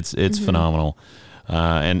it. It's phenomenal.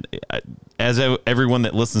 And as everyone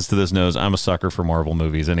that listens to this knows, I'm a sucker for Marvel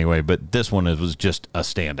movies anyway, but this one was just a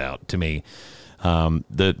standout to me.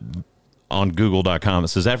 On Google.com, it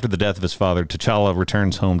says, after the death of his father, T'Challa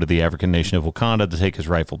returns home to the African nation of Wakanda to take his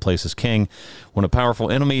rightful place as king. When a powerful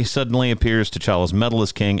enemy suddenly appears, T'Challa's mettle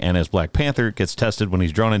as king and as Black Panther gets tested when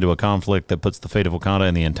he's drawn into a conflict that puts the fate of Wakanda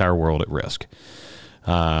and the entire world at risk.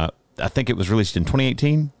 I think it was released in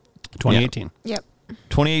 2018. 2018. Yeah. Yep.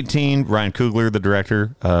 2018, Ryan Coogler, the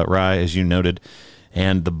director, Rye, as you noted,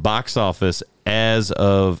 and the box office as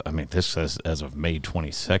of May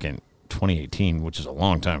 22nd, 2018, which is a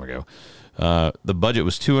long time ago. The budget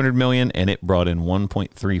was $200 million, and it brought in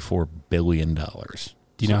 $1.34 billion. Do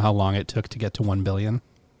you know how long it took to get to $1 billion?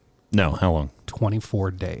 No, how long?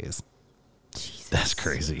 24 days. Jesus. That's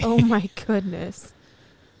crazy. Oh my goodness.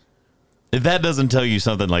 If that doesn't tell you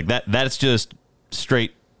something like that, that's just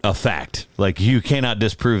straight a fact. Like, you cannot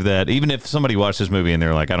disprove that. Even if somebody watched this movie and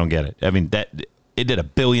they're like, I don't get it. I mean, it did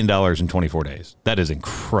 $1 billion in 24 days. That is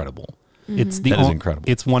incredible. That is incredible.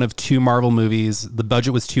 It's one of two Marvel movies. The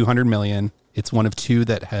budget was $200 million. It's one of two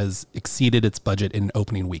that has exceeded its budget in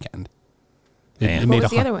opening weekend. It what made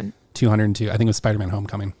was the other one? 202. I think it was Spider-Man: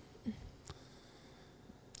 Homecoming.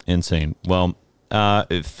 Insane. Well,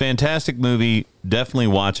 fantastic movie. Definitely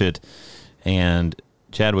watch it. And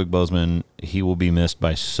Chadwick Boseman, he will be missed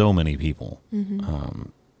by so many people.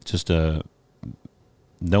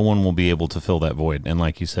 No one will be able to fill that void. And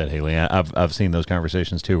like you said, Haley, I've seen those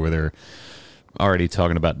conversations too, where they're already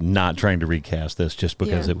talking about not trying to recast this just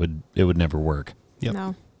because it would never work. Yep.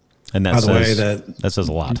 No. And that says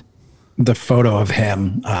a lot. The photo of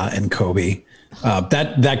him and Kobe,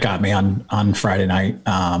 that got me on Friday night.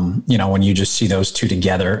 When you just see those two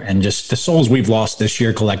together and just the souls we've lost this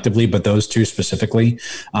year collectively, but those two specifically.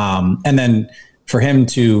 And then for him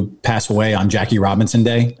to pass away on Jackie Robinson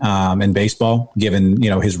Day in baseball, given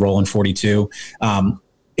his role in 42,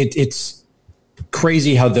 it's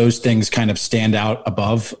crazy how those things kind of stand out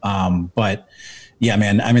above. But yeah,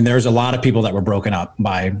 man, I mean, there's a lot of people that were broken up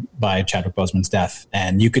by Chadwick Boseman's death,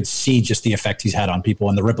 and you could see just the effect he's had on people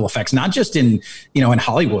and the ripple effects, not just in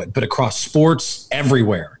Hollywood, but across sports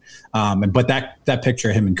everywhere. But that picture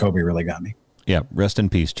of him and Kobe really got me. Yeah, rest in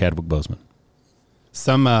peace, Chadwick Boseman.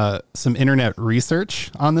 Some internet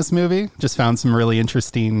research on this movie just found some really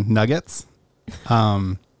interesting nuggets.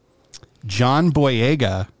 John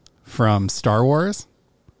Boyega from Star Wars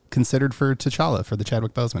considered for T'Challa for the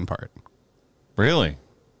Chadwick Boseman part. Really?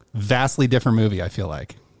 Vastly different movie, I feel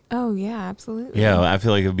like. Oh yeah, absolutely. Yeah, I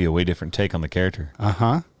feel like it would be a way different take on the character.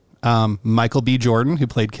 Michael B. Jordan, who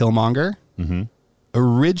played Killmonger,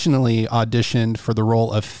 originally auditioned for the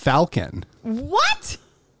role of Falcon. What?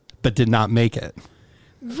 But did not make it.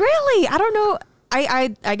 Really? I don't know.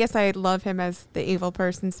 I guess I love him as the evil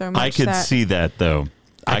person so much. I could see that, though.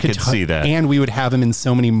 I could see that. And we would have him in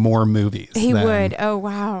so many more movies. He would. Oh,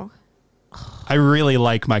 wow. I really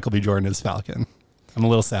like Michael B. Jordan as Falcon. I'm a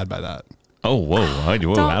little sad by that. Oh, whoa. I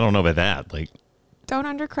don't know about that. Like, don't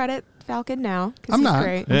undercredit Falcon now. I'm not.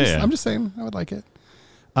 Great. I'm just saying I would like it.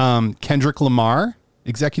 Kendrick Lamar,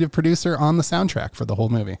 executive producer on the soundtrack for the whole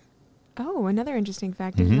movie. Oh, another interesting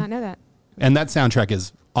fact. I did not know that. And that soundtrack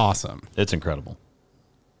is awesome. It's incredible.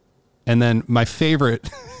 And then my favorite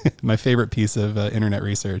piece of internet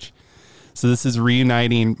research. So this is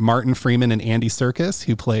reuniting Martin Freeman and Andy Serkis,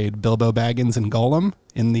 who played Bilbo Baggins and Gollum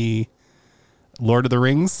in the Lord of the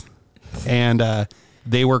Rings. And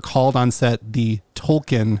they were called on set the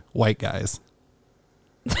Tolkien white guys.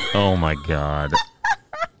 Oh, my God.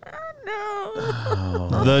 No.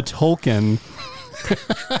 The Tolkien.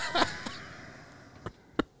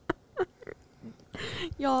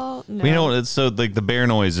 Y'all know. You know, it's so like the bear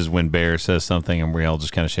noise is when Bear says something and we all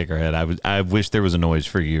just kind of shake our head. I wish there was a noise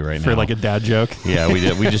for you right now. For like a dad joke. Yeah,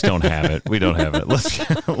 we just don't have it. We don't have it.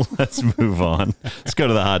 Let's move on. Let's go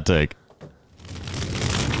to the hot take.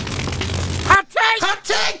 Hot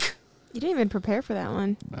take. You didn't even prepare for that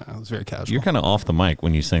one. No, it was very casual. You're kind of off the mic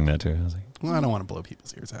when you sing that too. I was like, well, I don't want to blow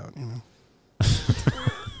people's ears out, you know.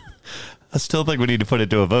 I still think we need to put it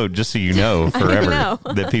to a vote just so you know forever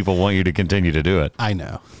that people want you to continue to do it. I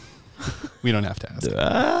know. We don't have to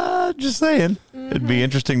ask. Just saying. It'd be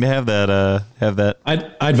interesting to have that.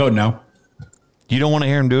 I'd vote no. You don't want to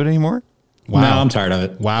hear him do it anymore? Wow. No, I'm tired of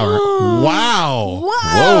it. Wow. Wow.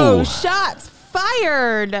 Whoa. Shots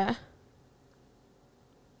fired.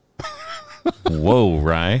 Whoa,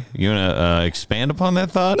 Rye. You want to expand upon that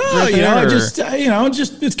thought? No, right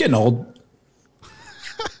just it's getting old.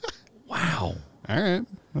 Wow. All right.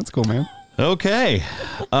 That's cool, man. Okay.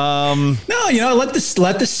 No, let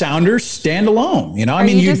the sounders stand alone. Are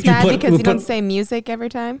you just mad because you don't say music every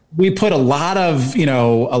time? We put a lot of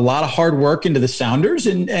hard work into the sounders,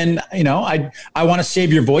 and I want to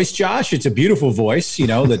save your voice, Josh. It's a beautiful voice,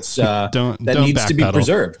 that's that needs to be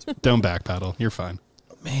preserved. Don't backpedal. You're fine.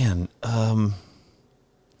 Man,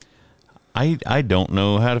 I don't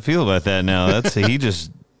know how to feel about that now. He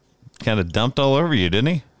just kind of dumped all over you,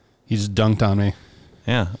 didn't he? He just dunked on me.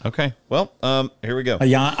 Yeah. Okay. Well, here we go. I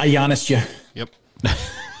Giannis you. Yep.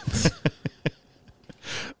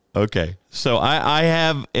 Okay. So I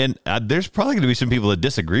have, and there's probably going to be some people that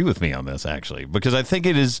disagree with me on this, actually, because I think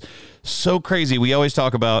it is so crazy. We always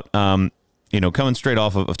talk about, coming straight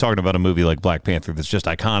off of talking about a movie like Black Panther that's just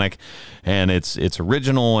iconic and it's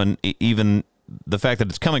original, and even the fact that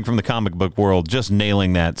it's coming from the comic book world, just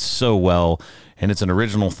nailing that so well. And it's an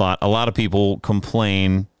original thought. A lot of people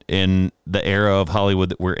complain in the era of Hollywood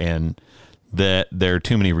that we're in that there are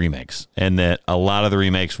too many remakes and that a lot of the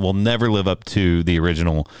remakes will never live up to the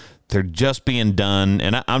original. They're just being done.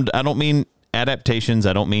 And I don't mean adaptations.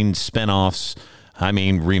 I don't mean spinoffs. I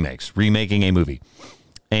mean remakes, remaking a movie.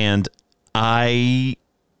 And I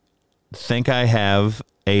think I have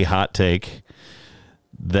a hot take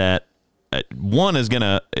that one is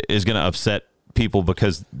gonna upset people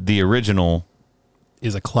because the original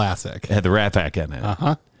is a classic. Had the Rat Pack in it.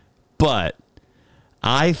 Uh-huh. But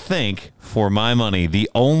I think, for my money, the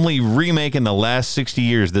only remake in the last 60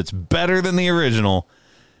 years that's better than the original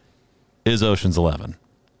is Ocean's 11.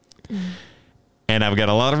 And I've got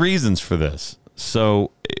a lot of reasons for this. So,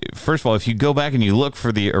 first of all, if you go back and you look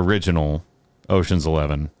for the original Ocean's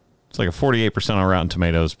 11, it's like a 48% on Rotten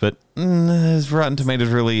Tomatoes, but is Rotten Tomatoes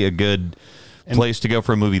really a good place to go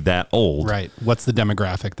for a movie that old? Right. What's the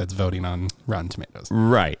demographic that's voting on Rotten Tomatoes?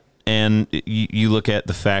 Right. And you look at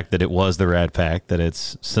the fact that it was the Rat Pack, that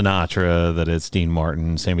it's Sinatra, that it's Dean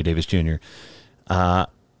Martin, Sammy Davis Jr.,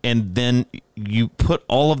 and then you put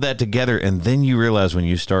all of that together, and then you realize when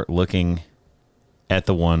you start looking at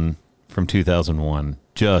the one from 2001,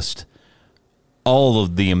 just all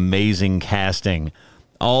of the amazing casting,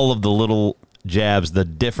 all of the little jabs, the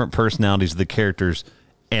different personalities of the characters,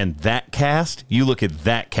 and that cast, you look at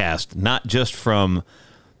that cast, not just from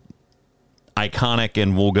iconic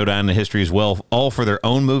and will go down in history as well, all for their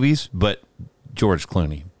own movies, but George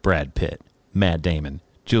Clooney, Brad Pitt, Matt Damon,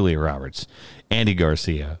 Julia Roberts, Andy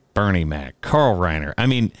Garcia, Bernie Mac, Carl Reiner. I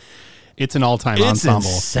mean, it's an all-time ensemble.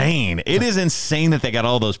 It's insane. It is insane that they got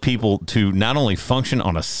all those people to not only function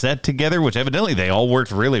on a set together, which evidently they all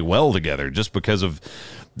worked really well together just because of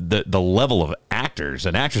the level of actors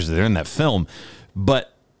and actresses that are in that film,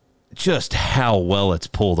 but just how well it's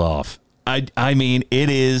pulled off. I mean, it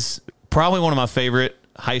is probably one of my favorite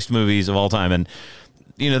heist movies of all time. And,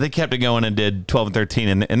 they kept it going and did 12 and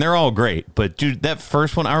 13, and they're all great. But, dude, that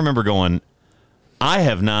first one, I remember going, I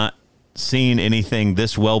have not seen anything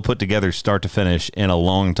this well put together start to finish in a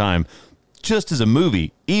long time. Just as a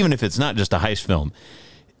movie, even if it's not just a heist film,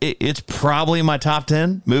 it's probably in my top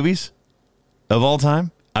 10 movies of all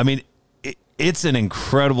time. I mean, it's an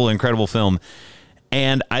incredible, incredible film.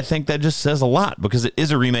 And I think that just says a lot because it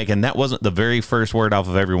is a remake, and that wasn't the very first word off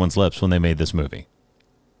of everyone's lips when they made this movie.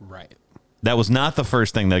 Right. That was not the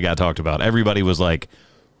first thing that got talked about. Everybody was like,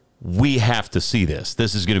 we have to see this.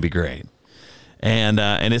 This is going to be great. And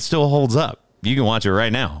it still holds up. You can watch it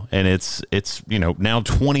right now. And it's now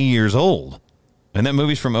 20 years old. And that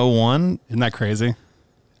movie's from 2001. Isn't that crazy?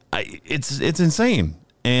 It's insane.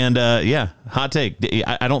 And hot take.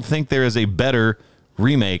 I don't think there is a better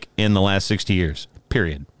remake in the last 60 years.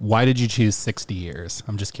 Period. Why did you choose 60 years?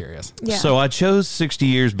 I'm just curious. Yeah. So I chose 60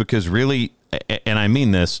 years because really, and I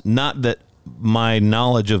mean this, not that my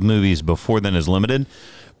knowledge of movies before then is limited,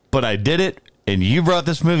 but I did it and you brought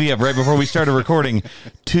this movie up right before we started recording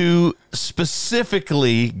to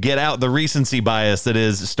specifically get out the recency bias that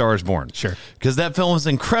is Stars Born. Sure. Because that film is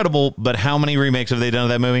incredible, but how many remakes have they done of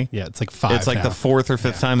that movie? Yeah, it's like 5 It's like now. the 4th or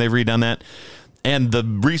 5th time they've redone that. And the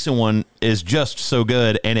recent one is just so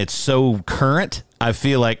good, and it's so current, I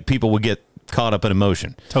feel like people would get caught up in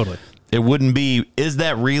emotion. Totally. It wouldn't be, is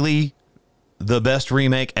that really the best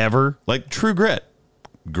remake ever? Like True Grit.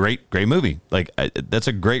 Great movie. Like that's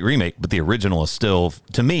a great remake, but the original is still,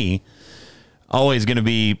 to me, always going to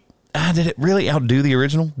be. Did it really outdo the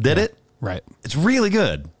original? Did it? Right. It's really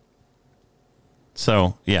good.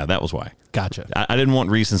 So yeah, that was why. Gotcha. I didn't want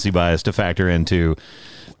recency bias to factor into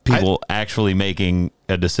people actually making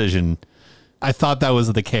a decision. I thought that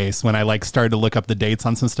was the case when I started to look up the dates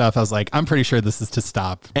on some stuff. I was like, I'm pretty sure this is to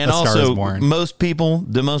stop And A Star also, Is Born. do most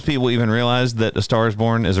people even realize that A Star Is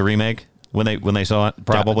Born is a remake when they saw it?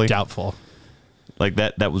 Probably Doubtful. Like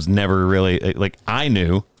that was never really like I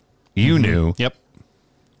knew, you knew. Yep.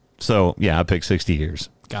 So yeah, I picked 60 Years.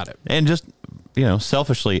 Got it. And just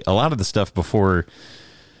selfishly, a lot of the stuff before.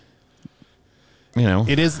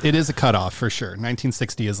 It is a cutoff for sure.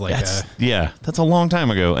 1960 is like that's a long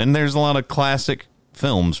time ago, and there's a lot of classic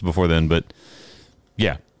films before then, but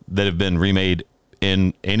yeah, that have been remade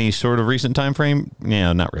in any sort of recent time frame.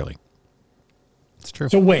 Yeah, not really. it's true.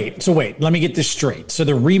 So wait, let me get this straight. So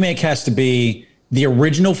the remake has to be the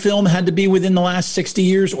original film had to be within the last 60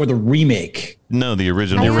 years, or the remake? No, the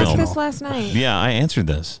original I asked film. this last night. Yeah, I answered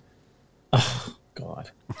this. Oh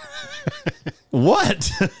God.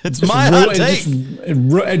 What? It's my hot take.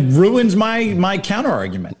 It ruins my counter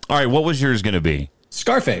argument. All right, what was yours going to be?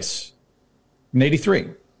 Scarface in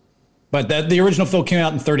 83. But the original film came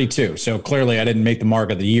out in 32. So clearly I didn't make the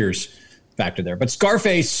mark of the years factor there. But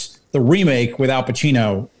Scarface, the remake with Al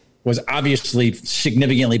Pacino, was obviously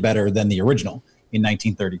significantly better than the original in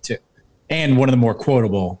 1932. And one of the more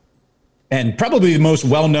quotable and probably the most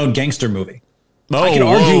well-known gangster movie. Oh, I can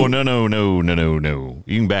argue, no.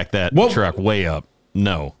 You can back that truck way up.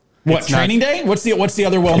 No. What, Training Day? What's the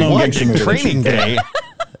other well-known gangster movie? Training Day?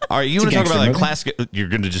 All right, you want to talk about like movie. classic? You're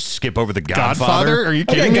going to just skip over the Godfather? Are you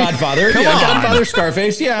kidding me? Godfather. Come yeah, on. Godfather,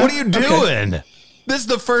 Scarface. Yeah. What are you doing? This is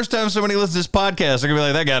the first time somebody listens to this podcast. They're going to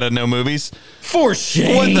be like, that guy doesn't know movies. For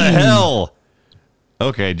shame. What the hell?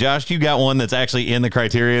 Okay, Josh, you got one that's actually in the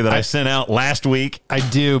criteria that I sent out last week. I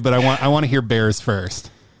do, but I want to hear Bears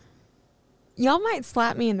first. Y'all might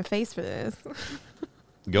slap me in the face for this.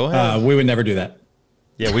 Go ahead. We would never do that.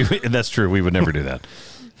 Yeah, that's true. We would never do that.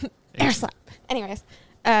 Air slap. Anyways,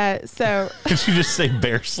 so Did you just say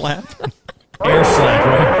bear slap? Air slap,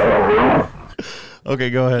 right? Okay,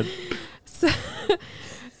 go ahead.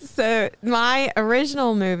 So my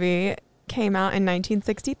original movie came out in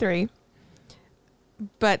 1963,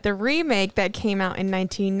 but the remake that came out in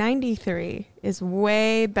 1993 is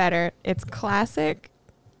way better. It's classic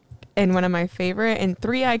and one of my favorite, and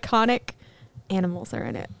 3 iconic animals are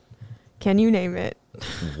in it. Can you name it?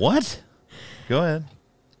 What? Go ahead.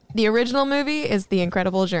 The original movie is The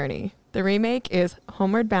Incredible Journey. The remake is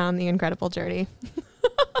Homeward Bound: The Incredible Journey.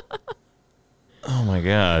 Oh my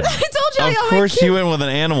God. I told you. Of course you went with an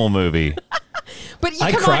animal movie. But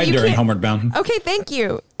I come cried on, you during can't- Homeward Bound. Okay, thank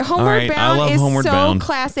you. right, Homeward I Bound love is Homeward so Bound.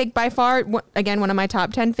 classic, by far. Again, one of my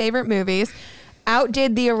top 10 favorite movies.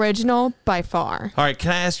 Outdid the original by far. All right,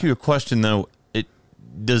 can I ask you a question, though?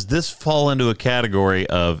 Does this fall into a category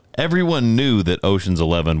of everyone knew that Ocean's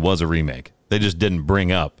 11 was a remake? They just didn't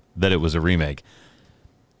bring up that it was a remake.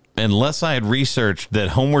 Unless I had researched that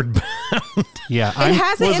Homeward Bound Yeah, It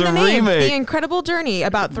has it was in the a name. remake. The Incredible Journey,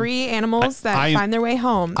 about 3 animals that I- find their way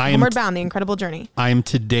home. I am Homeward t- Bound: The Incredible Journey. I'm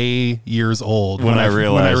today years old When I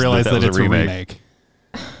realized that that was a it's a remake. remake.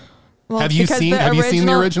 Well, Have you because seen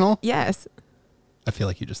the original? Yes. I feel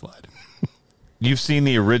like you just lied. You've seen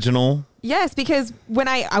the original? Yes, because when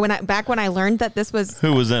I learned that this was,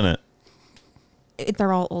 Who was in it?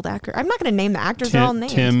 they're all old actors. I'm not going to name the actors. They're all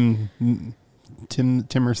named. Tim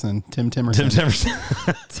Timerson. Tim Temerson.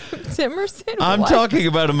 Timerson. I'm what? talking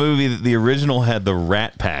about a movie that the original had the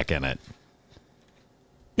Rat Pack in it.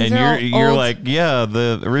 These And are all you're old. like, yeah,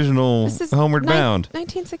 the original This is Homeward Bound.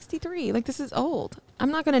 1963. Like, this is old.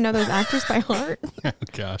 I'm not going to know those actors by heart. Oh,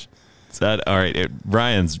 gosh. All right,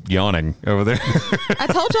 Ryan's yawning over there. I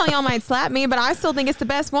told y'all might slap me, but I still think it's the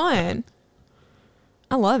best one.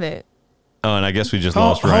 I love it. Oh, and I guess we just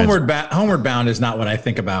lost Ryan. Homeward Bound is not what I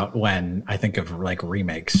think about when I think of like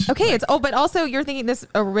remakes. Okay, but also you're thinking this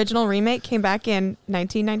original remake came back in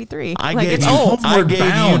 1993. It's old. I gave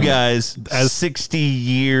you guys 60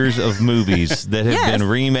 years of movies that have been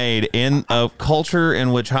remade in a culture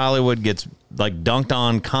in which Hollywood gets like dunked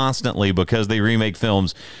on constantly because they remake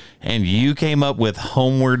films, and you came up with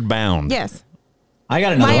Homeward Bound. Yes. I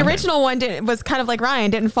got another My original one was kind of like Ryan,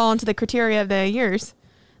 didn't fall into the criteria of the years.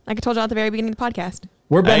 Like I told you at the very beginning of the podcast.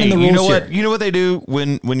 We're bending the rules you know here. what? You know what they do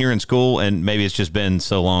when you're in school, and maybe it's just been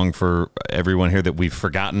so long for everyone here that we've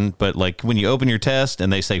forgotten, but like when you open your test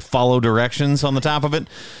and they say follow directions on the top of it,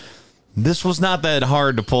 this was not that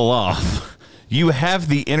hard to pull off. You have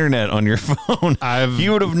the internet on your phone.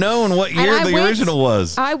 You would have known what year the original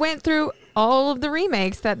was. I went through all of the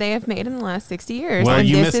remakes that they have made in the last 60 years, well, and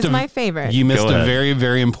this is my favorite. You missed a very,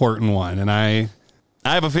 very important one, and I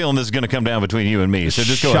have a feeling this is going to come down between you and me, so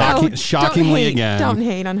just go ahead. Shockingly again. Don't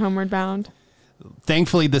hate on Homeward Bound.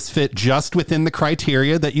 Thankfully, this fit just within the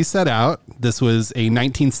criteria that you set out. This was a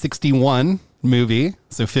 1961 movie,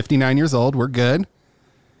 so 59 years old. We're good.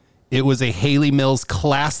 It was a Haley Mills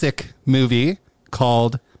classic movie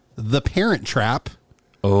called The Parent Trap.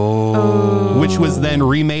 Which was then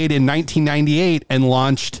remade in 1998 and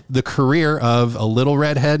launched the career of a little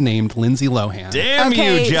redhead named Lindsay Lohan. Damn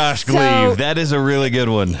you, Josh Gleave. That is a really good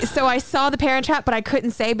one. So I saw The Parent Trap, but I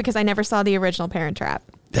couldn't say because I never saw the original Parent Trap.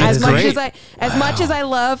 As much as I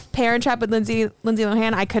love Parent Trap with Lindsay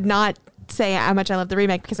Lohan, I could not say how much I love the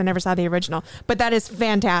remake because I never saw the original. But that is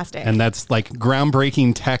fantastic. And that's like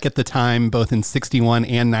groundbreaking tech at the time, both in 61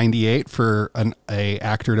 and 98 for a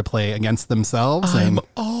actor to play against themselves. I'm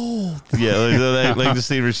old. Yeah, like the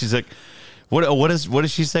scene where she's like, what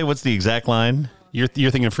does she say? What's the exact line? You're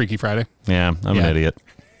thinking of Freaky Friday. Yeah, I'm an idiot.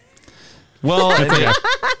 Well,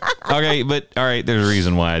 okay, but all right, there's a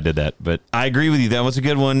reason why I did that. But I agree with you. That was a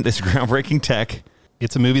good one. It's groundbreaking tech.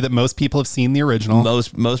 It's a movie that most people have seen the original.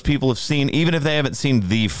 Most people have seen, even if they haven't seen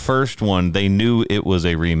the first one, they knew it was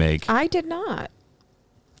a remake. I did not.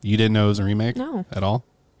 You didn't know it was a remake? No. At all?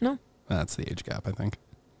 No. That's the age gap, I think.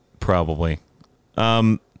 Probably.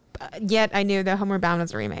 Yet I knew that Homeward Bound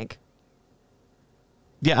was a remake.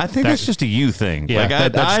 Yeah, I think that's just a you thing. Yeah,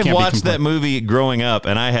 like I watched that movie growing up,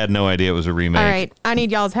 and I had no idea it was a remake. All right, I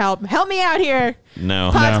need y'all's help. Help me out here.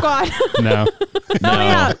 No. Pod Squad. No. Help me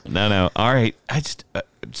out. No. All right,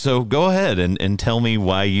 so go ahead and tell me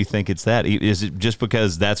why you think it's that. Is it just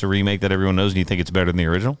because that's a remake that everyone knows and you think it's better than the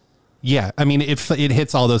original? Yeah, I mean, it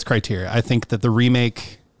hits all those criteria. I think that the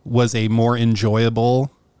remake was a more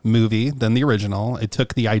enjoyable movie than the original. It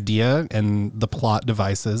took the idea and the plot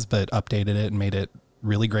devices, but updated it and made it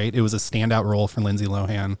really great. It was a standout role for Lindsay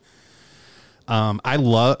Lohan.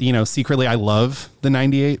 Secretly I love the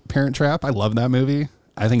 98 Parent Trap. I love that movie.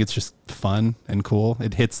 I think it's just fun and cool.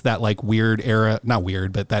 It hits that like weird era, not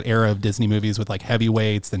weird, but that era of Disney movies with like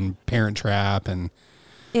Heavyweights and Parent Trap. And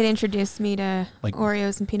it introduced me to like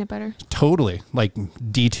Oreos and peanut butter. Totally. Like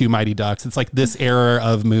D2 Mighty Ducks. It's like this era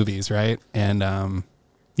of movies, right? And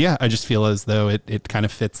I just feel as though it kind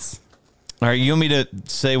of fits. All right, you want me to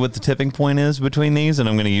say what the tipping point is between these? And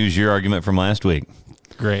I'm going to use your argument from last week.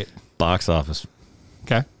 Great. Box office.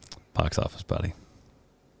 Okay. Box office, buddy.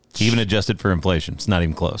 Even adjusted for inflation. It's not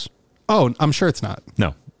even close. Oh, I'm sure it's not.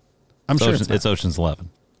 No. It's Ocean's 11.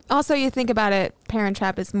 Also, you think about it, Parent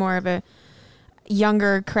Trap is more of a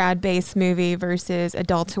younger crowd-based movie versus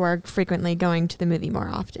adults who are frequently going to the movie more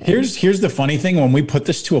often. Here's the funny thing. When we put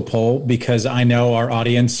this to a poll, because I know our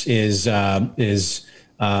audience is a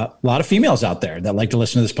lot of females out there that like to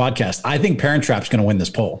listen to this podcast. I think Parent Trap's going to win this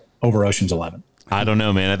poll over Ocean's 11. I don't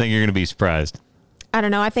know, man. I think you're going to be surprised. I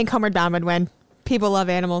don't know. I think Homeward Bound would win. People love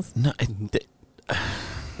animals. No,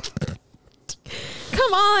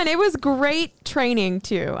 Come on. It was great training,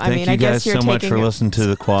 too. Thank you guys so much for listening to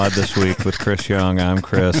The Quad this week with Chris Young. I'm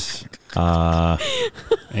Chris.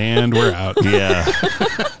 And we're out. Yeah.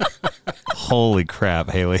 Holy crap,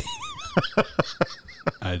 Haley.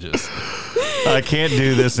 I can't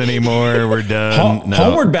do this anymore. We're done.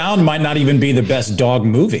 Homeward Bound might not even be the best dog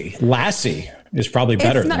movie. Lassie is probably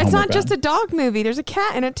better. It's not just a dog movie. There's a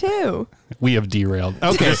cat in it too. We have derailed.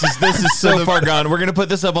 Okay, this is so far gone. We're gonna put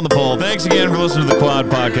this up on the poll. Thanks again for listening to the Quad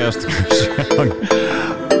Podcast.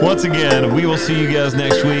 Once again, we will see you guys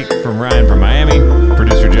next week. From Ryan from Miami,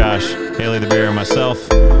 producer Josh, Haley the Bear, and myself.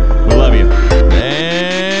 We love you.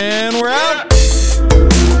 And